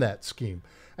run that scheme.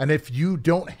 And if you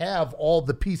don't have all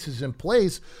the pieces in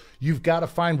place, you've got to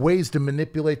find ways to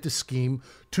manipulate the scheme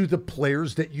to the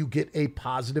players that you get a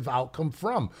positive outcome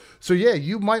from. So, yeah,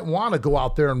 you might want to go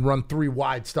out there and run 3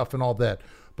 wide stuff and all that.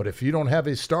 But if you don't have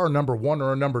a star number 1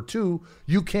 or a number 2,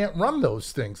 you can't run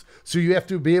those things. So you have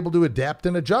to be able to adapt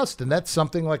and adjust. And that's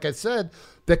something, like I said,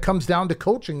 that comes down to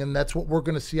coaching, and that's what we're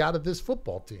going to see out of this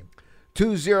football team.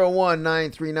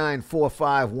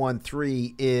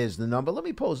 201-939-4513 is the number. Let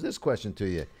me pose this question to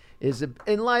you. Is it,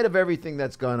 in light of everything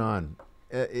that's gone on,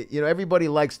 you know, everybody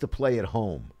likes to play at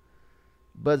home.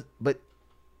 But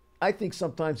I think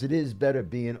sometimes it is better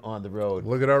being on the road.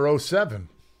 Look at our 07.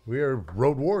 We are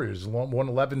road warriors, won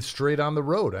 11 straight on the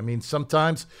road. I mean,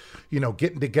 sometimes, you know,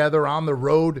 getting together on the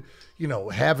road, you know,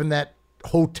 having that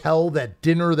hotel, that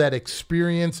dinner, that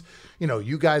experience, you know,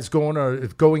 you guys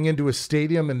going into a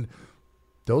stadium, and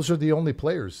those are the only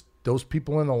players. Those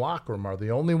people in the locker room are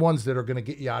the only ones that are going to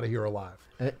get you out of here alive.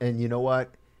 And you know what?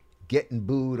 Getting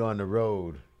booed on the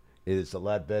road is a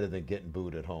lot better than getting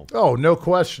booed at home. Oh, no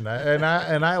question. And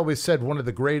I always said one of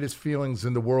the greatest feelings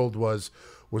in the world was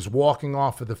walking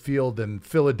off of the field in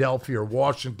Philadelphia or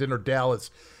Washington or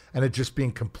Dallas, and it just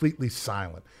being completely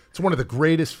silent. It's one of the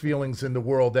greatest feelings in the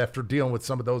world after dealing with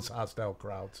some of those hostile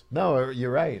crowds. No,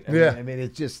 you're right. I mean,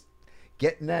 it's just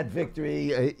getting that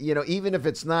victory. Even if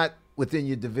it's not within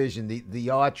your division, the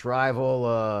arch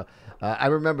rival. I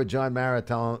remember John Mara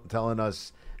telling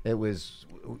us it was,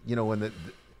 when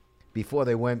before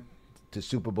they went to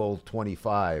Super Bowl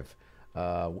 25.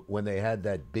 When they had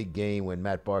that big game when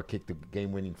Matt Barr kicked the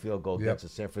game-winning field goal against the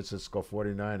San Francisco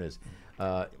 49ers,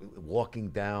 walking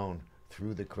down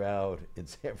through the crowd in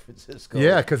San Francisco.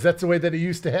 Yeah, because that's the way that it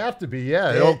used to have to be.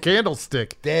 Yeah, the old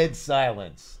candlestick. Dead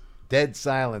silence.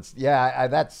 Yeah,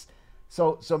 that's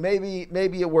so maybe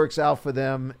it works out for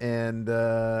them. And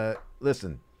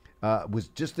listen, was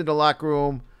just in the locker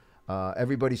room.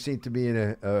 Everybody seemed to be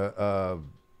in a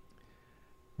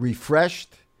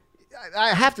refreshed.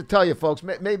 I have to tell you, folks,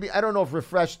 maybe, I don't know if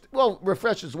refreshed. Well,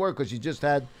 refreshed is word because you just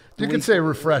had. You could say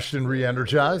refreshed and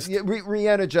re-energized. Yeah,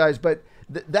 re-energized, but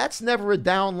that's never a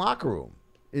down locker room.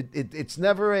 It's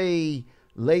never a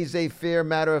laissez-faire,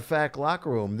 matter-of-fact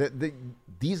locker room.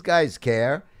 These guys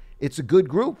care. It's a good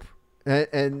group.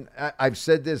 And I've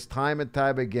said this time and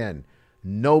time again.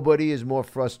 Nobody is more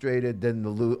frustrated than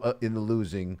in the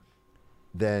losing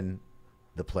than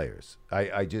the players.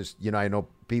 I just, I know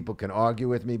people can argue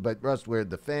with me, but Russ, we're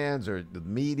the fans or the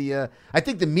media. I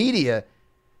think the media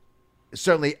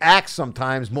certainly acts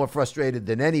sometimes more frustrated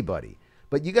than anybody.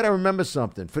 But you got to remember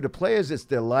something. For the players, it's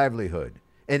their livelihood.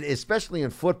 And especially in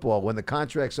football, when the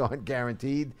contracts aren't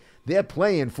guaranteed, they're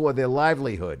playing for their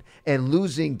livelihood. And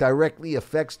losing directly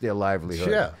affects their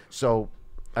livelihood. Yeah. So,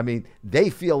 I mean, they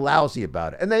feel lousy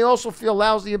about it. And they also feel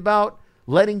lousy about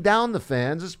letting down the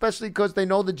fans, especially because they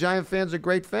know the Giant fans are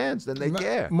great fans, and they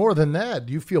care. More than that,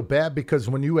 you feel bad because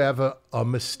when you have a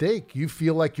mistake, you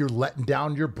feel like you're letting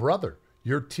down your brother,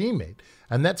 your teammate.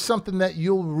 And that's something that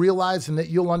you'll realize and that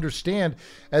you'll understand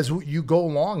as you go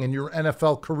along in your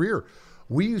NFL career.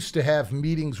 We used to have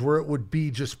meetings where it would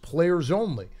be just players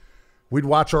only. We'd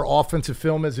watch our offensive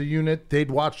film as a unit.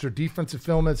 They'd watch their defensive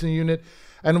film as a unit.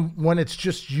 And when it's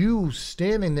just you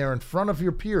standing there in front of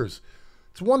your peers,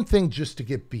 it's one thing just to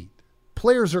get beat.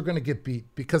 Players are going to get beat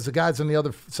because the guys on the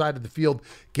other side of the field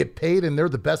get paid and they're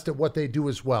the best at what they do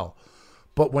as well.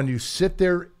 But when you sit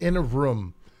there in a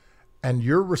room and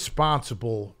you're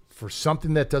responsible for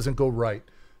something that doesn't go right,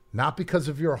 not because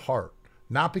of your heart,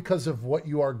 not because of what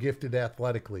you are gifted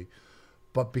athletically,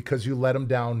 but because you let them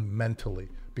down mentally,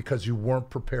 because you weren't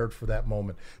prepared for that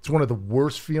moment. It's one of the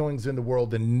worst feelings in the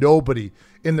world, and nobody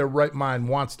in their right mind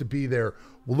wants to be there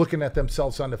looking at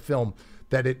themselves on the film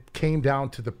that it came down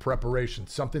to the preparation,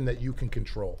 something that you can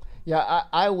control. Yeah,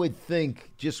 I would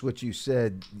think just what you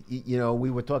said, we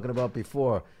were talking about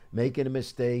before, making a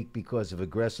mistake because of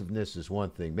aggressiveness is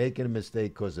one thing. Making a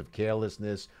mistake because of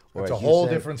carelessness or it's a whole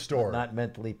different story. Not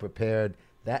mentally prepared.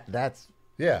 That's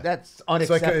That's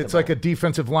unacceptable. It's like a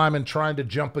defensive lineman trying to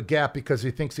jump a gap because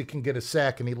he thinks he can get a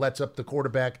sack, and he lets up the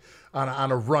quarterback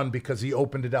on a run because he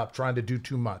opened it up, trying to do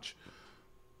too much.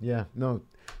 Yeah, no.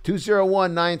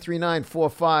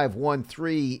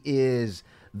 201-939-4513 is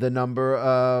the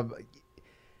number.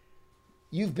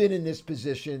 You've been in this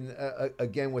position,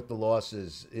 again, with the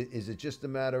losses. Is it just a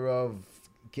matter of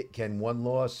can one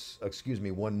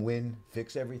win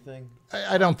fix everything?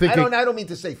 I don't think. I don't mean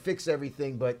to say fix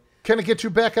everything, but can it get you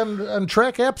back on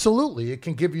track? Absolutely. It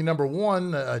can give you, number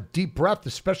one, a deep breath,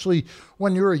 especially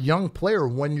when you're a young player,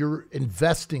 when you're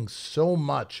investing so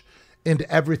much into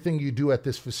everything you do at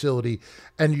this facility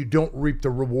and you don't reap the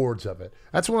rewards of it.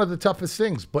 That's one of the toughest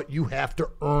things, but you have to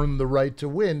earn the right to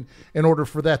win in order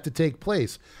for that to take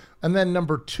place. And then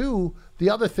number two, the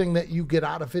other thing that you get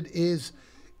out of it is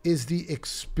the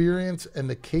experience and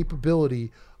the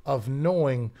capability of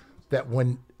knowing that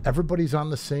when everybody's on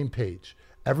the same page,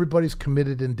 everybody's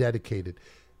committed and dedicated,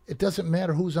 it doesn't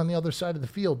matter who's on the other side of the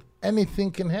field. Anything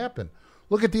can happen.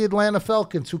 Look at the Atlanta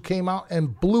Falcons, who came out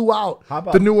and blew out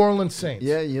the New Orleans Saints.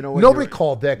 Yeah, you know what? Nobody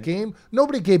called that game.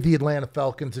 Nobody gave the Atlanta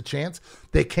Falcons a chance.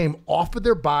 They came off of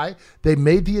their bye. They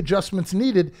made the adjustments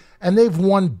needed, and they've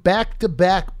won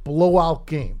back-to-back blowout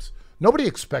games. Nobody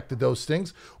expected those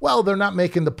things. Well, they're not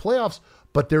making the playoffs,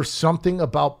 but there's something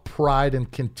about pride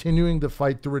and continuing to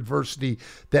fight through adversity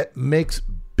that makes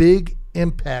big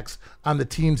impacts on the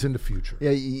teams in the future.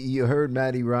 Yeah, you heard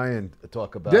Matty Ryan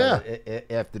talk about it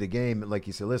after the game. Like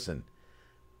he said, listen,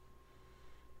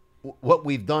 what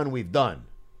we've done.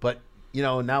 But,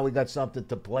 now we got something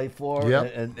to play for.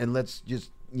 Yep. And let's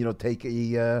just, take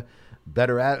a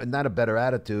not a better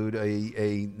attitude.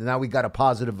 Now we got a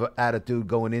positive attitude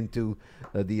going into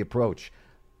the approach.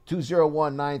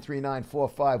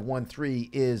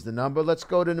 201-939-4513 is the number. Let's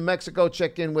go to New Mexico,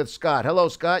 check in with Scott. Hello,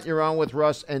 Scott. You're on with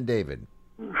Russ and David.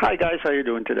 Hi, guys. How you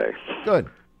doing today? Good.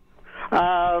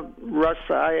 Russ,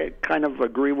 I kind of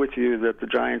agree with you that the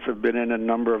Giants have been in a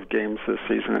number of games this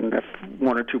season, and if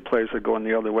one or two plays are going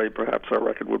the other way, perhaps our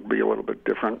record would be a little bit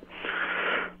different.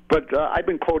 But I've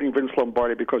been quoting Vince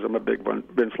Lombardi because I'm a big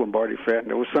Vince Lombardi fan.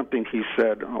 There was something he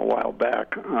said a while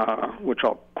back, which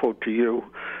I'll quote to you.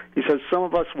 He says, "Some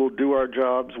of us will do our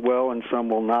jobs well and some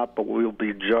will not, but we'll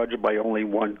be judged by only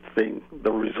one thing,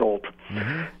 the result."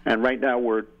 Mm-hmm. And right now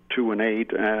we're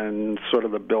 2-8, and sort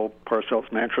of the Bill Parcells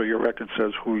mantra, your record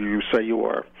says who you say you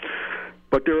are.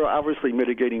 But there are obviously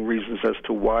mitigating reasons as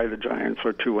to why the Giants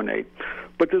are 2-8.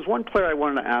 But there's one player I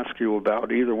wanted to ask you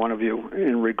about, either one of you,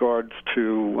 in regards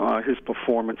to his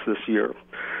performance this year.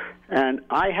 And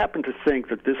I happen to think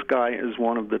that this guy is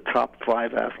one of the top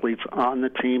 5 athletes on the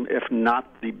team, if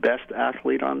not the best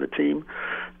athlete on the team,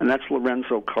 and that's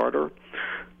Lorenzo Carter.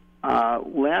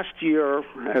 Last year,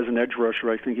 as an edge rusher,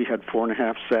 I think he had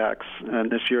 4.5 sacks, and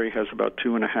this year he has about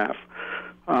 2.5.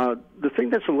 The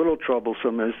thing that's a little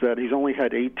troublesome is that he's only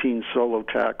had 18 solo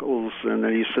tackles, and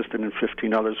then he assisted in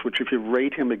 15 others, which if you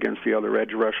rate him against the other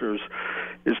edge rushers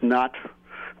is not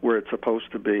where it's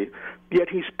supposed to be. Yet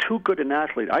he's too good an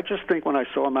athlete. I just think when I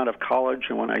saw him out of college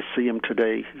and when I see him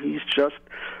today, he's just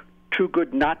too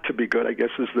good not to be good, I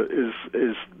guess, is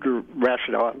the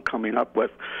rationale I'm coming up with.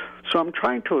 So I'm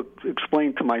trying to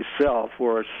explain to myself,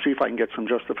 or see if I can get some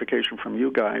justification from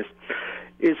you guys,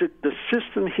 is it the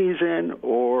system he's in,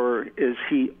 or is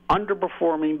he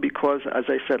underperforming? Because, as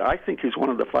I said, I think he's one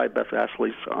of the 5 best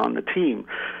athletes on the team.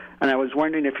 And I was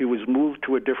wondering if he was moved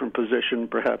to a different position,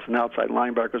 perhaps an outside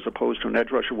linebacker as opposed to an edge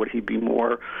rusher, would he be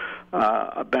more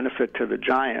a benefit to the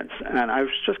Giants? And I was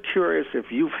just curious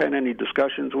if you've had any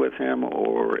discussions with him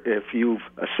or if you've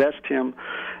assessed him.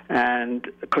 And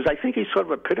because I think he sort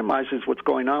of epitomizes what's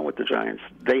going on with the Giants.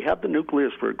 They have the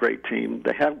nucleus for a great team.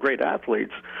 They have great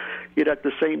athletes. Yet at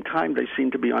the same time, they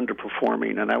seem to be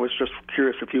underperforming. And I was just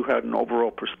curious if you had an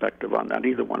overall perspective on that,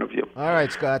 either one of you. All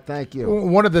right, Scott, thank you.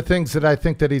 One of the things that I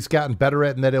think that he's gotten better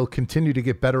at and that he'll continue to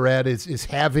get better at is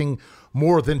having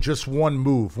more than just one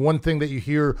move. One thing that you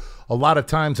hear a lot of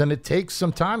times, and it takes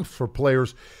some time for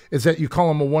players, is that you call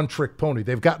them a one-trick pony.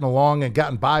 They've gotten along and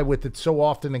gotten by with it so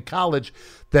often in college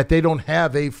that they don't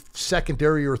have a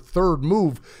secondary or third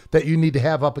move that you need to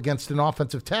have up against an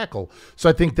offensive tackle. So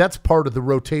I think that's part of the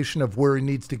rotation of where he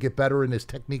needs to get better in his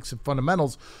techniques and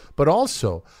fundamentals. But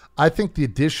also, I think the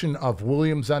addition of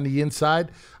Williams on the inside,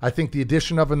 I think the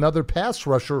addition of another pass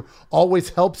rusher always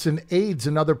helps and aids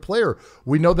another player.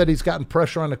 We know that he's gotten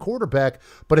pressure on the quarterback,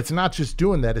 but it's not just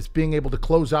doing that. It's being able to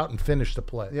close out and finish the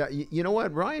play. Yeah, you know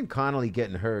what? Ryan Connolly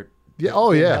getting hurt didn't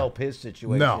help his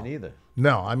situation either.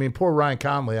 No, I mean, poor Ryan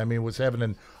Connolly, was having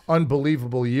an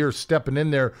unbelievable year stepping in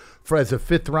there as a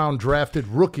 5th-round drafted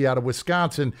rookie out of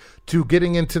Wisconsin to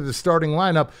getting into the starting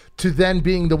lineup to then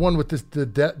being the one with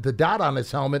the dot on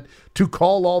his helmet to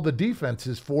call all the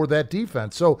defenses for that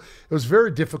defense. So it was very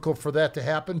difficult for that to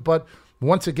happen. But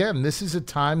once again, this is a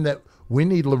time that we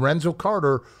need Lorenzo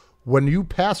Carter. When you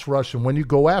pass rush and when you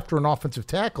go after an offensive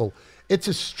tackle, it's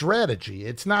a strategy.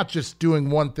 It's not just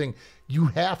doing one thing. You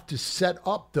have to set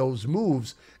up those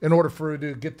moves in order for it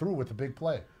to get through with a big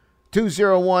play.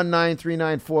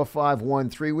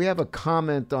 201-939-4513. We have a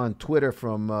comment on Twitter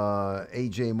from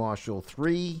AJ Marshall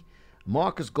 3.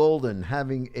 Marcus Golden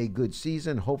having a good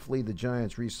season. Hopefully the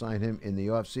Giants re-sign him in the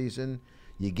offseason.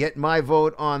 You get my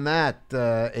vote on that,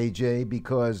 AJ,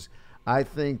 because I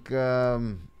think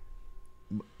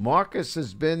Marcus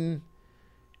has been,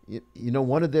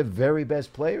 one of their very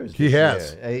best players. He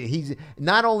has. He's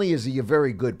not only is he a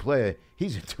very good player,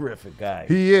 he's a terrific guy.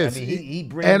 He is. He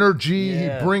brings energy.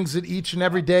 Yeah. He brings it each and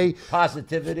every day.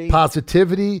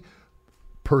 Positivity,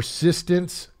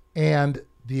 persistence, and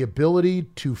the ability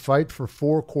to fight for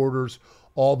 4 quarters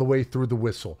all the way through the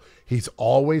whistle. He's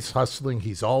always hustling.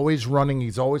 He's always running.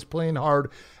 He's always playing hard.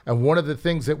 And one of the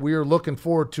things that we are looking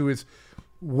forward to is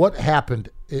what happened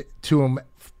to him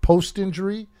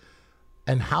post-injury,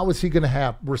 and how is he going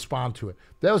to respond to it?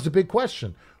 That was the big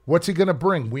question. What's he going to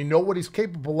bring? We know what he's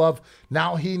capable of.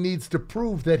 Now he needs to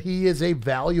prove that he is a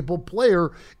valuable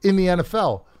player in the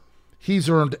NFL. He's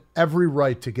earned every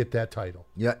right to get that title.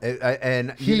 Yeah,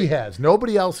 and he has.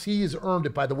 Nobody else. He has earned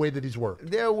it by the way that he's worked.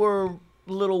 There were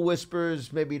little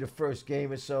whispers, maybe the first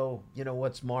game or so.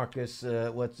 What's Marcus?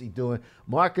 What's he doing?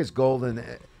 Marcus Golden.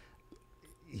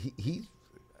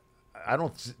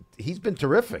 He's been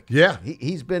terrific. Yeah.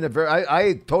 He's been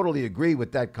I totally agree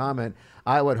with that comment.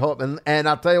 I would hope, and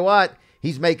I'll tell you what,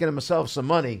 he's making himself some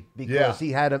money because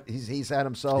he's had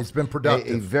himself. He's been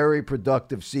productive. A very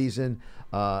productive season.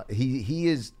 He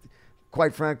is,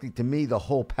 quite frankly, to me, the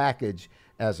whole package.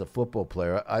 as a football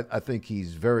player. I think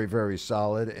he's very, very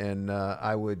solid, and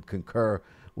I would concur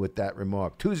with that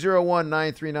remark.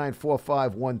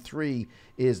 201-939-4513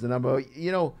 is the number.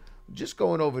 You know, just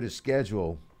going over the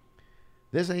schedule,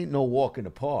 this ain't no walk in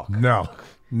the park. No.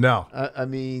 I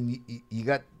mean, you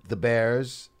got the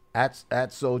Bears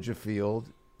at Soldier Field.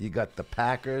 You got the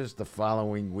Packers the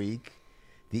following week.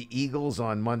 The Eagles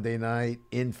on Monday night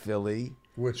in Philly.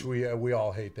 Which we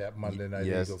all hate that Monday night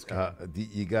Eagles game.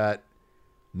 You got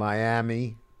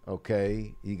Miami,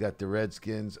 okay. You got the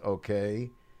Redskins, okay.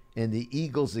 And the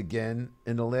Eagles again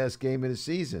in the last game of the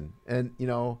season. And, you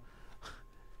know,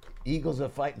 Eagles are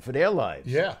fighting for their lives.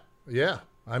 Yeah.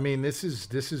 I mean, this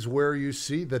is where you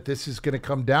see that this is going to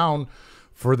come down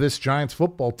for this Giants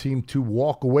football team to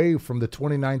walk away from the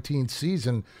 2019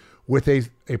 season with a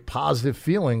positive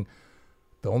feeling.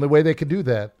 The only way they can do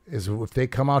that is if they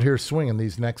come out here swinging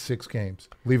these next 6 games.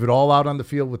 Leave it all out on the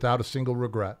field without a single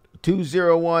regret.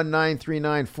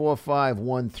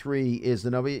 201-939-4513 is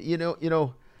the number. You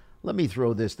know, let me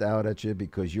throw this out at you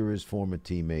because you're his former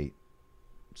teammate.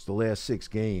 It's the last 6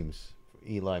 games for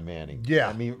Eli Manning. Yeah.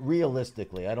 I mean,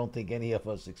 realistically, I don't think any of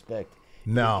us expect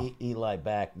Eli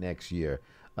back next year.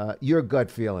 Your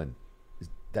gut feeling,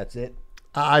 that's it?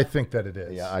 I think that it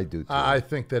is. Yeah, I do too. I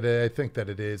think that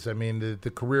it is. I mean,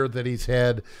 the career that he's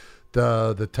had,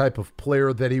 the type of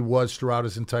player that he was throughout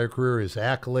his entire career, his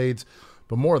accolades,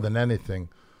 but more than anything,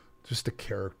 just the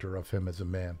character of him as a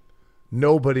man.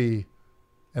 Nobody,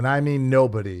 and I mean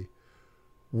nobody,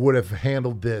 would have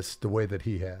handled this the way that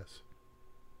he has.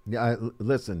 Yeah,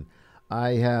 listen,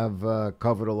 I have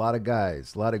covered a lot of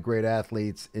guys, a lot of great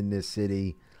athletes in this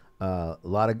city, a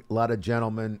lot of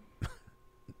gentlemen.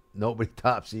 Nobody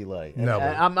tops Eli. No,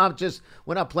 I'm just,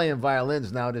 we're not playing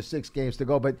violins now. There's 6 games to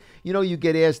go. But, you know, you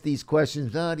get asked these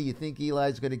questions. Do you think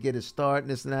Eli's going to get a start and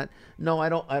this and that? No, I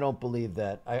don't believe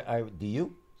that. Do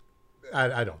you?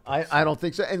 I don't. I don't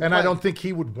think so. And I don't think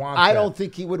he would want I that. don't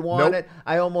think he would want it.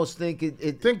 I almost think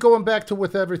it. Think going back to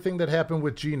with everything that happened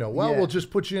with Geno. Well, Yeah. we'll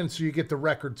just put you in so you get the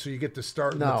record, so you get to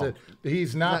start. No.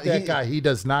 He's not that guy. He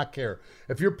does not care.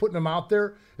 If you're putting him out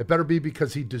there, it better be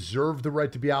because he deserved the right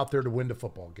to be out there to win the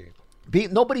football game.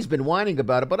 Nobody's been whining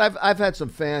about it, but I've had some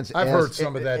fans. I've heard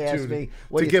some of that too. Me,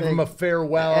 to give him a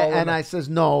farewell, and I says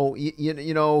no.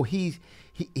 You know he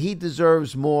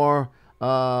deserves more.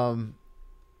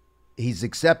 He's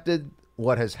accepted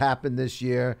what has happened this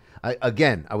year.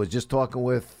 I was just talking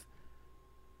with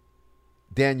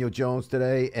Daniel Jones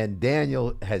today, and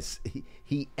Daniel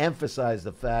he emphasized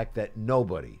the fact that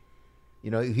nobody,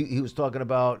 you know, he was talking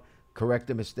about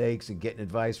correcting mistakes and getting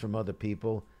advice from other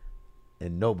people.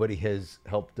 And nobody has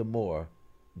helped him more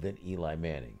than Eli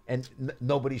Manning. And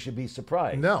nobody should be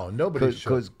surprised. No, nobody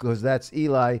should. Because that's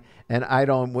Eli. And I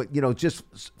don't, you know, just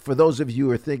for those of you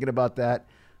who are thinking about that,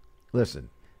 listen,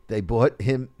 they put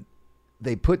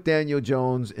Daniel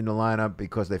Jones in the lineup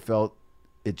because they felt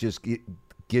it just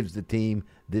gives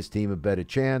this team a better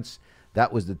chance.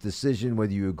 That was the decision,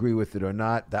 whether you agree with it or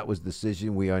not. That was the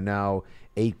decision. We are now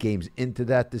 8 games into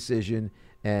that decision.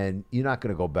 And you're not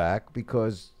going to go back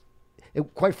because it,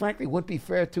 quite frankly, wouldn't be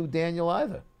fair to Daniel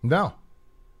either. No.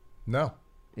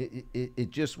 It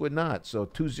just would not. So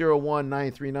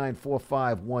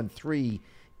 201-939-4513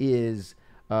 is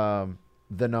the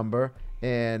number.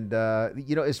 And,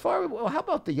 you know, as far as, well, how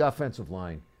about the offensive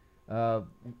line?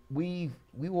 We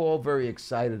were all very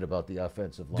excited about the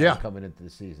offensive line coming into the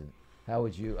season. How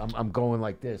would you, I'm going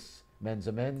like this. Men's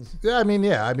a men's? Yeah, I mean,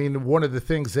 one of the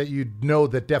things that you know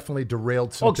that definitely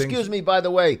derailed some things. Excuse me, by the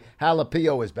way,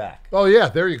 Jalapeno is back. Oh, yeah,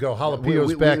 there you go.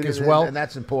 Jalapeo's back as well. And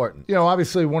that's important. You know,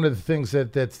 obviously one of the things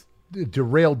that's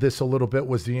derailed this a little bit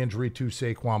was the injury to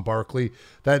Saquon Barkley.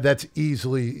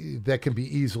 That can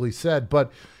be easily said.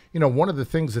 But, you know, one of the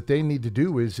things that they need to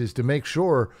do is to make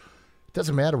sure it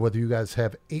doesn't matter whether you guys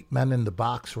have 8 men in the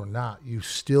box or not. You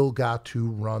still got to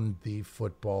run the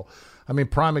football. I mean,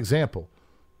 prime example.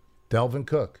 Dalvin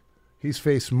Cook, he's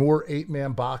faced more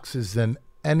 8-man boxes than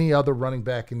any other running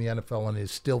back in the NFL and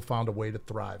has still found a way to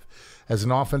thrive. As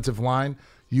an offensive line,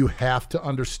 you have to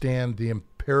understand the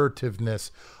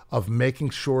imperativeness of making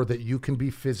sure that you can be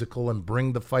physical and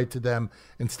bring the fight to them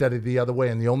instead of the other way.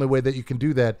 And the only way that you can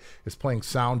do that is playing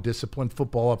sound, disciplined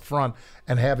football up front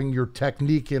and having your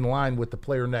technique in line with the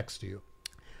player next to you.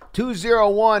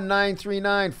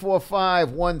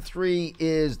 201-939-4513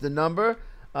 is the number.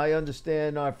 I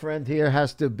understand our friend here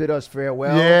has to bid us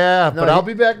farewell. Yeah, but I'll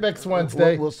be back next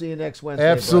Wednesday. We'll see you next Wednesday.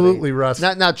 Absolutely, buddy. Russ.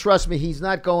 Now, trust me, he's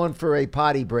not going for a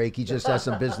potty break. He just has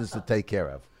some business to take care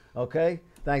of. Okay?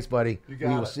 Thanks, buddy. You We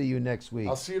got will it. see you next week.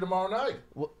 I'll see you tomorrow night.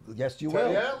 Well, yes, you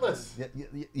Teddy will. Atlas.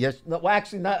 Yes. No, well,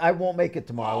 actually, not. I won't make it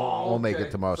tomorrow. I won't make okay.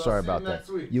 it tomorrow. So Sorry I'll see you about that. next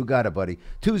week. You got it, buddy.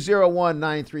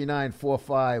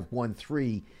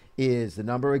 201-939-4513 is the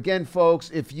number. Again, folks,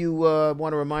 if you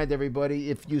want to remind everybody,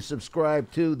 if you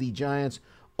subscribe to the Giants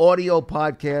audio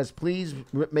podcast, please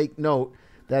make note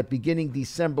that beginning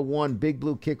December 1, Big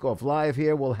Blue Kickoff Live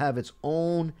here will have its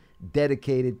own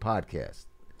dedicated podcast.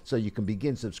 So you can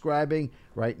begin subscribing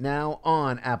right now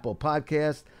on Apple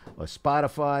Podcasts or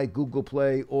Spotify, Google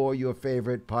Play, or your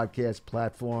favorite podcast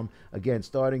platform. Again,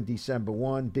 starting December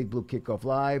 1, Big Blue Kickoff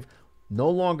Live no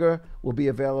longer will be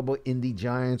available in the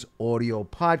Giants audio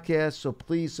podcast. So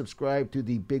please subscribe to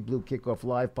the Big Blue Kickoff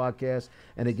Live podcast.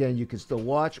 And again, you can still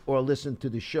watch or listen to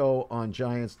the show on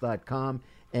Giants.com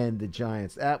and the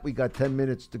Giants app. We got 10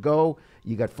 minutes to go.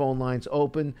 You got phone lines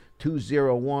open.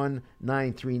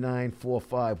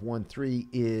 201-939-4513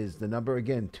 is the number.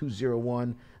 Again,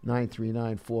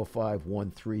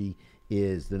 201-939-4513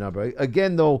 is the number.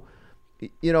 Again, though,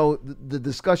 you know, the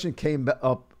discussion came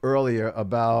up earlier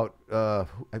about,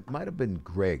 it might have been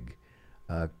Greg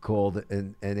called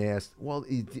and asked, well,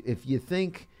 if you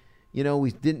think, you know,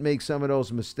 we didn't make some of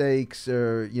those mistakes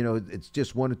or, you know, it's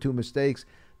just one or two mistakes,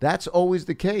 that's always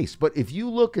the case. But if you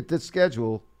look at the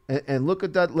schedule and look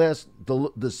at that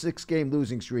the 6-game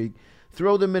losing streak,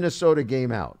 throw the Minnesota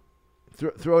game out.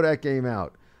 Throw that game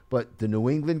out. But the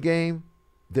New England game,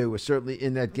 they were certainly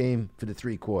in that game for the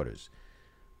 3 quarters.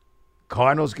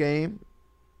 Cardinals game,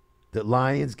 the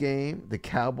Lions game, the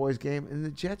Cowboys game, and the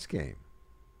Jets game.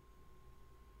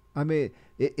 I mean,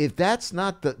 if that's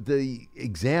not the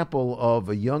example of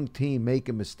a young team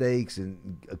making mistakes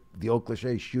and the old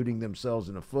cliche shooting themselves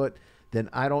in the foot, then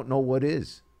I don't know what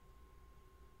is.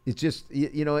 It's just,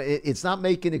 you know, it's not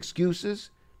making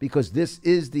excuses because this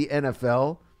is the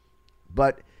NFL,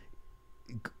 but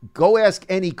go ask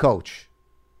any coach.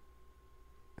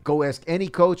 Go ask any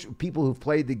coach, people who've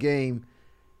played the game.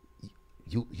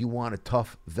 You want a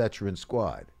tough veteran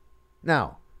squad.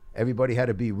 Now, everybody had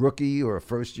to be rookie or a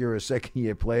first-year or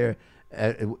second-year player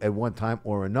at one time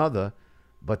or another,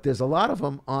 but there's a lot of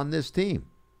them on this team.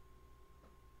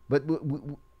 But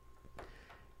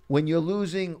when you're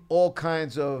losing, all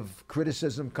kinds of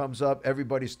criticism comes up.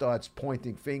 Everybody starts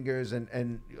pointing fingers.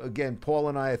 And again, Paul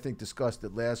and I think, discussed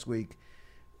it last week.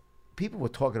 People were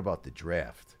talking about the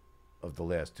draft of the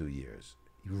last 2 years.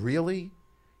 Really?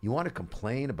 You want to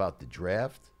complain about the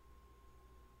draft?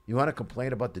 You want to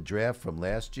complain about the draft from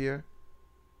last year?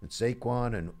 And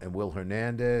Saquon and Will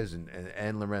Hernandez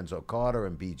and Lorenzo Carter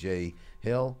and B.J.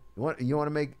 Hill? You want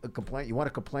to make a complaint? You want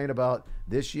to complain about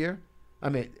this year? I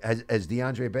mean, has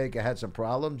DeAndre Baker had some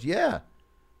problems? Yeah.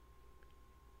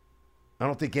 I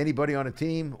don't think anybody on a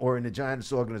team or in the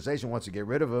Giants organization wants to get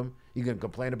rid of him. You can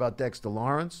complain about Dexter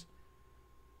Lawrence?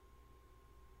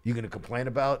 You're going to complain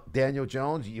about Daniel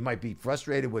Jones? You might be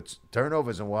frustrated with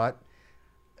turnovers and what.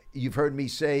 You've heard me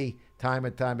say time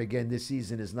and time again, this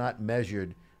season is not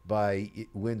measured by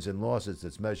wins and losses.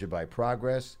 It's measured by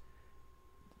progress.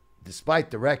 Despite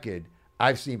the record,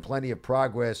 I've seen plenty of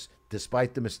progress.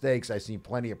 Despite the mistakes, I've seen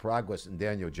plenty of progress in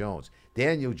Daniel Jones.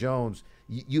 Daniel Jones,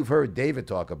 you've heard David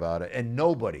talk about it, and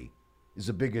nobody is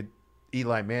a bigger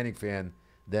Eli Manning fan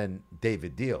than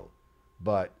David Deal.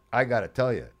 But I got to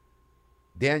tell you,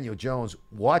 Daniel Jones,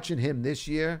 watching him this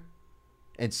year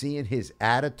and seeing his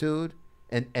attitude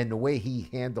and the way he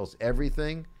handles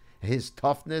everything, his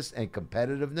toughness and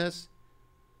competitiveness,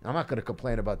 I'm not going to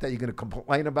complain about that. You're going to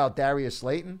complain about Darius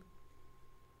Slayton?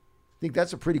 I think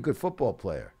that's a pretty good football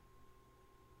player.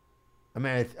 I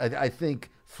mean, I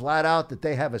think flat out that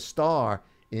they have a star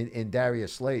in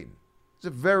Darius Slayton. He's a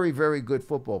very, very good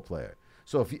football player.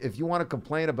 So if you want to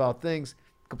complain about things,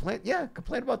 complain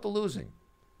about the losing.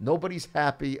 Nobody's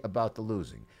happy about the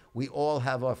losing. We all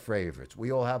have our favorites.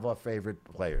 We all have our favorite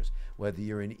players, whether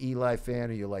you're an Eli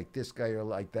fan or you're like this guy or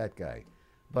like that guy.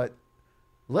 But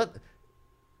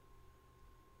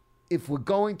if we're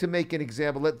going to make an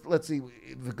example, let's see,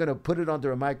 if we're going to put it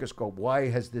under a microscope, why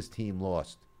has this team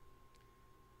lost?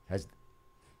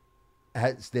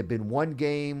 Has there been one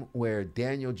game where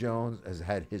Daniel Jones has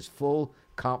had his full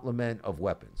complement of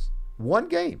weapons? One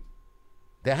game.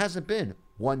 There hasn't been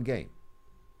one game.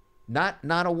 Not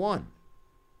a one.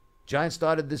 Giants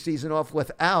started the season off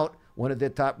without one of their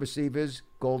top receivers,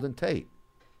 Golden Tate.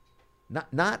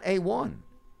 Not a one.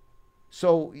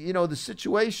 So, you know, the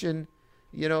situation,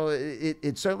 you know,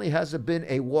 it certainly hasn't been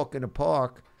a walk in the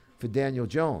park for Daniel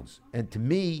Jones. And to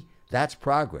me, that's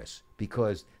progress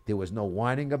because there was no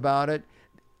whining about it.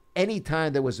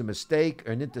 Anytime there was a mistake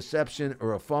or an interception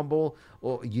or a fumble,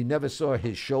 or you never saw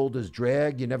his shoulders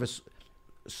drag,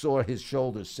 saw his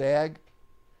shoulders sag.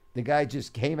 The guy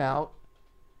just came out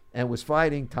and was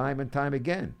fighting time and time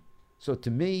again. So to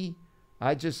me,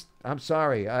 I'm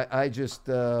sorry.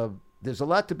 There's a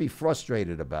lot to be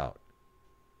frustrated about.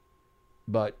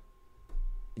 But,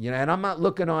 and I'm not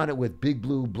looking on it with big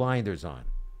blue blinders on.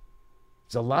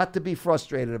 There's a lot to be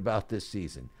frustrated about this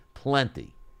season.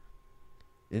 Plenty.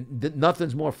 And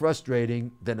nothing's more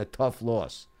frustrating than a tough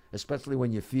loss, especially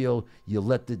when you feel you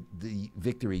let the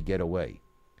victory get away.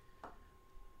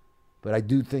 But I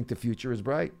do think the future is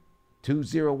bright.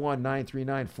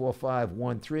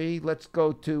 201-939-4513. Let's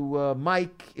go to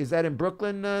Mike. Is that in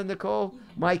Brooklyn, Nicole?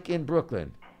 Mike in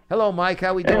Brooklyn. Hello, Mike.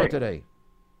 How we doing today?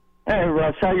 Hey,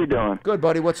 Russ. How you doing? Good,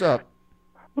 buddy. What's up?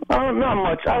 Not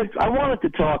much. I wanted to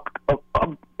talk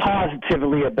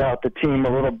positively about the team a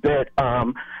little bit.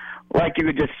 Like you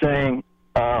were just saying,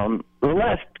 the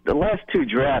last two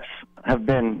drafts have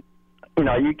been,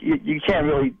 you can't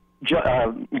really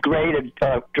grade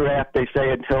a draft, they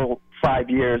say, until 5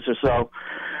 years or so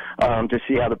to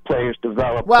see how the players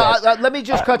develop. Well, let me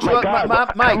just cut you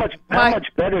off, Mike. How much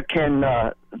better can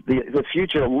the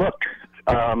future look?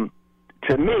 To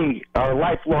me, a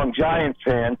lifelong Giant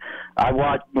fan,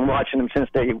 been watching them since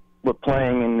they were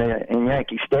playing in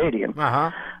Yankee Stadium.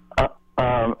 And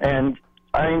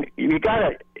I mean,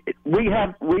 we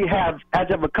have, as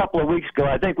of a couple of weeks ago,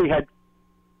 I think we had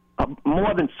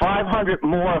more than 500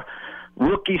 more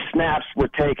rookie snaps were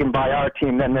taken by our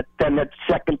team than the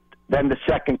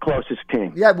second closest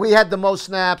team. Yeah, we had the most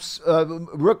snaps.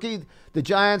 The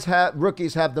Giants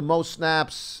rookies have the most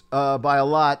snaps by a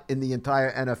lot in the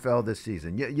entire NFL this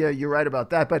season. Yeah, you're right about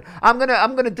that. But I'm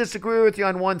gonna disagree with you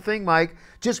on one thing, Mike.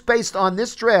 Just based on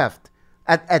this draft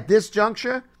at this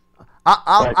juncture,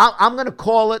 I'm going to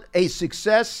call it a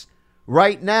success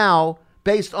right now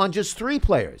based on just three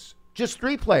players. Just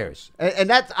three players. And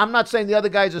that's, I'm not saying the other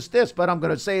guys are stiffs, but I'm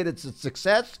going to say it's a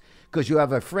success because you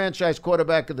have a franchise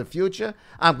quarterback of the future.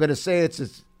 I'm going to say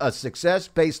it's a success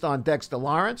based on Dexter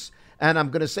Lawrence. And I'm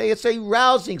going to say it's a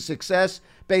rousing success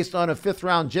based on a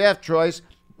fifth-round draft choice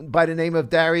by the name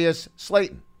of Darius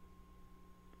Slayton.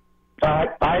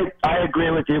 I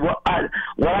agree with you. What I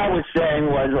was saying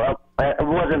was it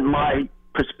wasn't my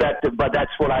perspective, but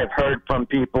that's what I've heard from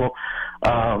people,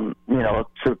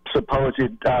 supposed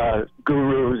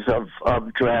gurus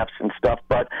of drafts and stuff.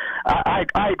 But I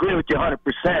agree with you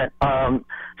 100%.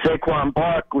 Saquon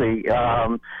Barkley,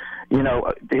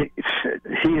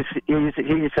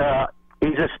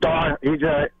 he's a star. He's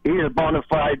a bona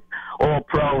fide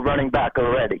All-Pro running back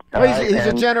already. He's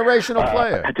a generational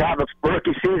player. To have a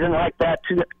rookie season like that,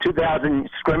 2,000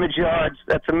 scrimmage yards,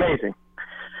 that's amazing.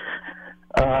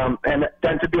 And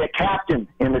then to be a captain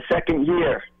in the second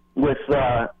year with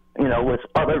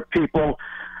other people,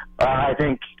 I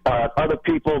think other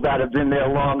people that have been there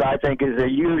long, I think is a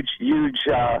huge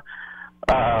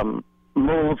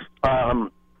move,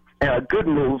 and a good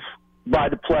move by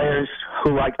the players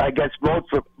who I guess vote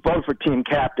for team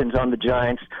captains on the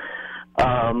Giants.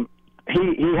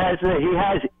 He has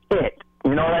it.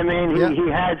 You know what I mean? Yeah. He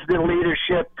has the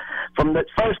leadership. From the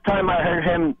first time I heard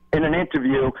him in an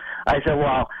interview, I said,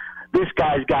 "Wow, this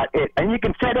guy's got it." And you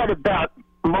can say that about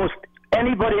most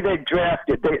anybody they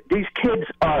drafted. These kids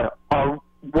are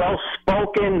well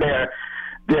spoken. They're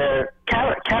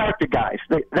character guys.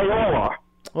 They all are.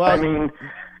 Well, I mean,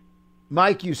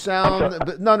 Mike, you sound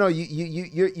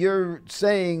you're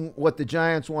saying what the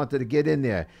Giants wanted to get in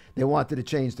there. They wanted to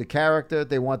change the character.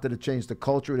 They wanted to change the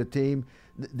culture of the team.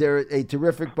 They're a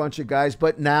terrific bunch of guys,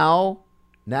 but now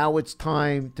it's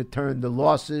time to turn the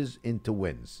losses into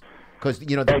wins. Because,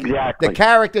 the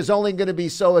character's only going to be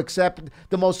so accepted.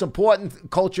 The most important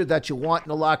culture that you want in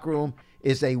the locker room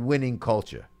is a winning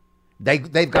culture.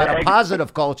 They've got a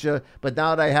positive culture, but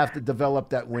now they have to develop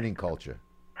that winning culture.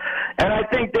 And I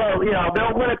think they'll win. I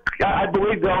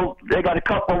believe they got a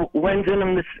couple wins in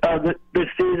them this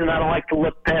season. I don't like to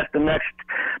look past the next,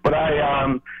 but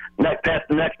past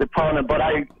the next opponent. But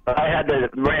I had the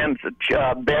Rams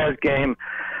Bears game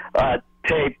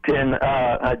taped in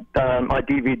my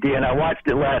DVD, and I watched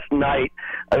it last night.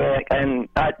 And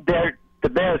the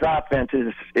Bears' offense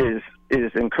is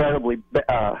incredibly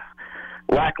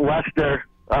lackluster.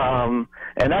 And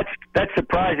that's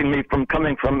surprising me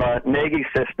coming from a Nagy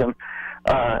system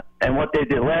and what they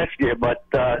did last year. But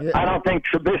I don't think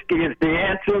Trubisky is the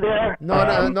answer there.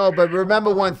 No. But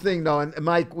remember one thing, though, and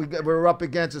Mike, we're up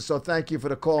against it. So thank you for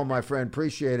the call, my friend.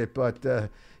 Appreciate it. But their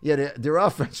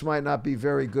offense might not be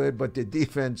very good, but their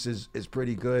defense is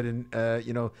pretty good. And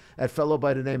that fellow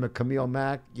by the name of Khalil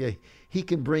Mack, he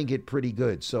can bring it pretty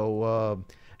good. So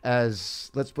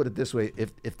let's put it this way: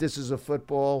 if this is a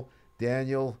football,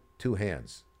 Daniel, two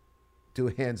hands. two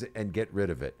hands and get rid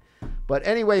of it. But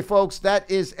anyway, folks, that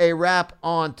is a wrap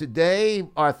on today.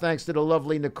 Our thanks to the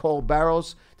lovely Nicole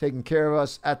Barrows taking care of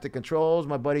us at the controls.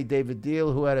 My buddy David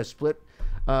Deal, who had a split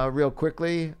real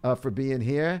quickly for being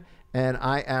here. And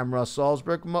I am Russ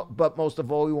Salzberg. But most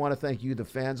of all, we want to thank you, the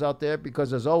fans out there,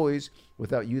 because as always,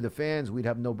 without you, the fans, we'd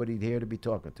have nobody here to be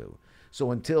talking to.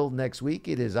 So until next week,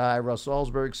 it is I, Russ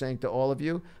Salzberg, saying to all of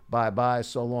you, bye-bye,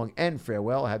 so long, and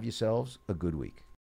farewell. Have yourselves a good week.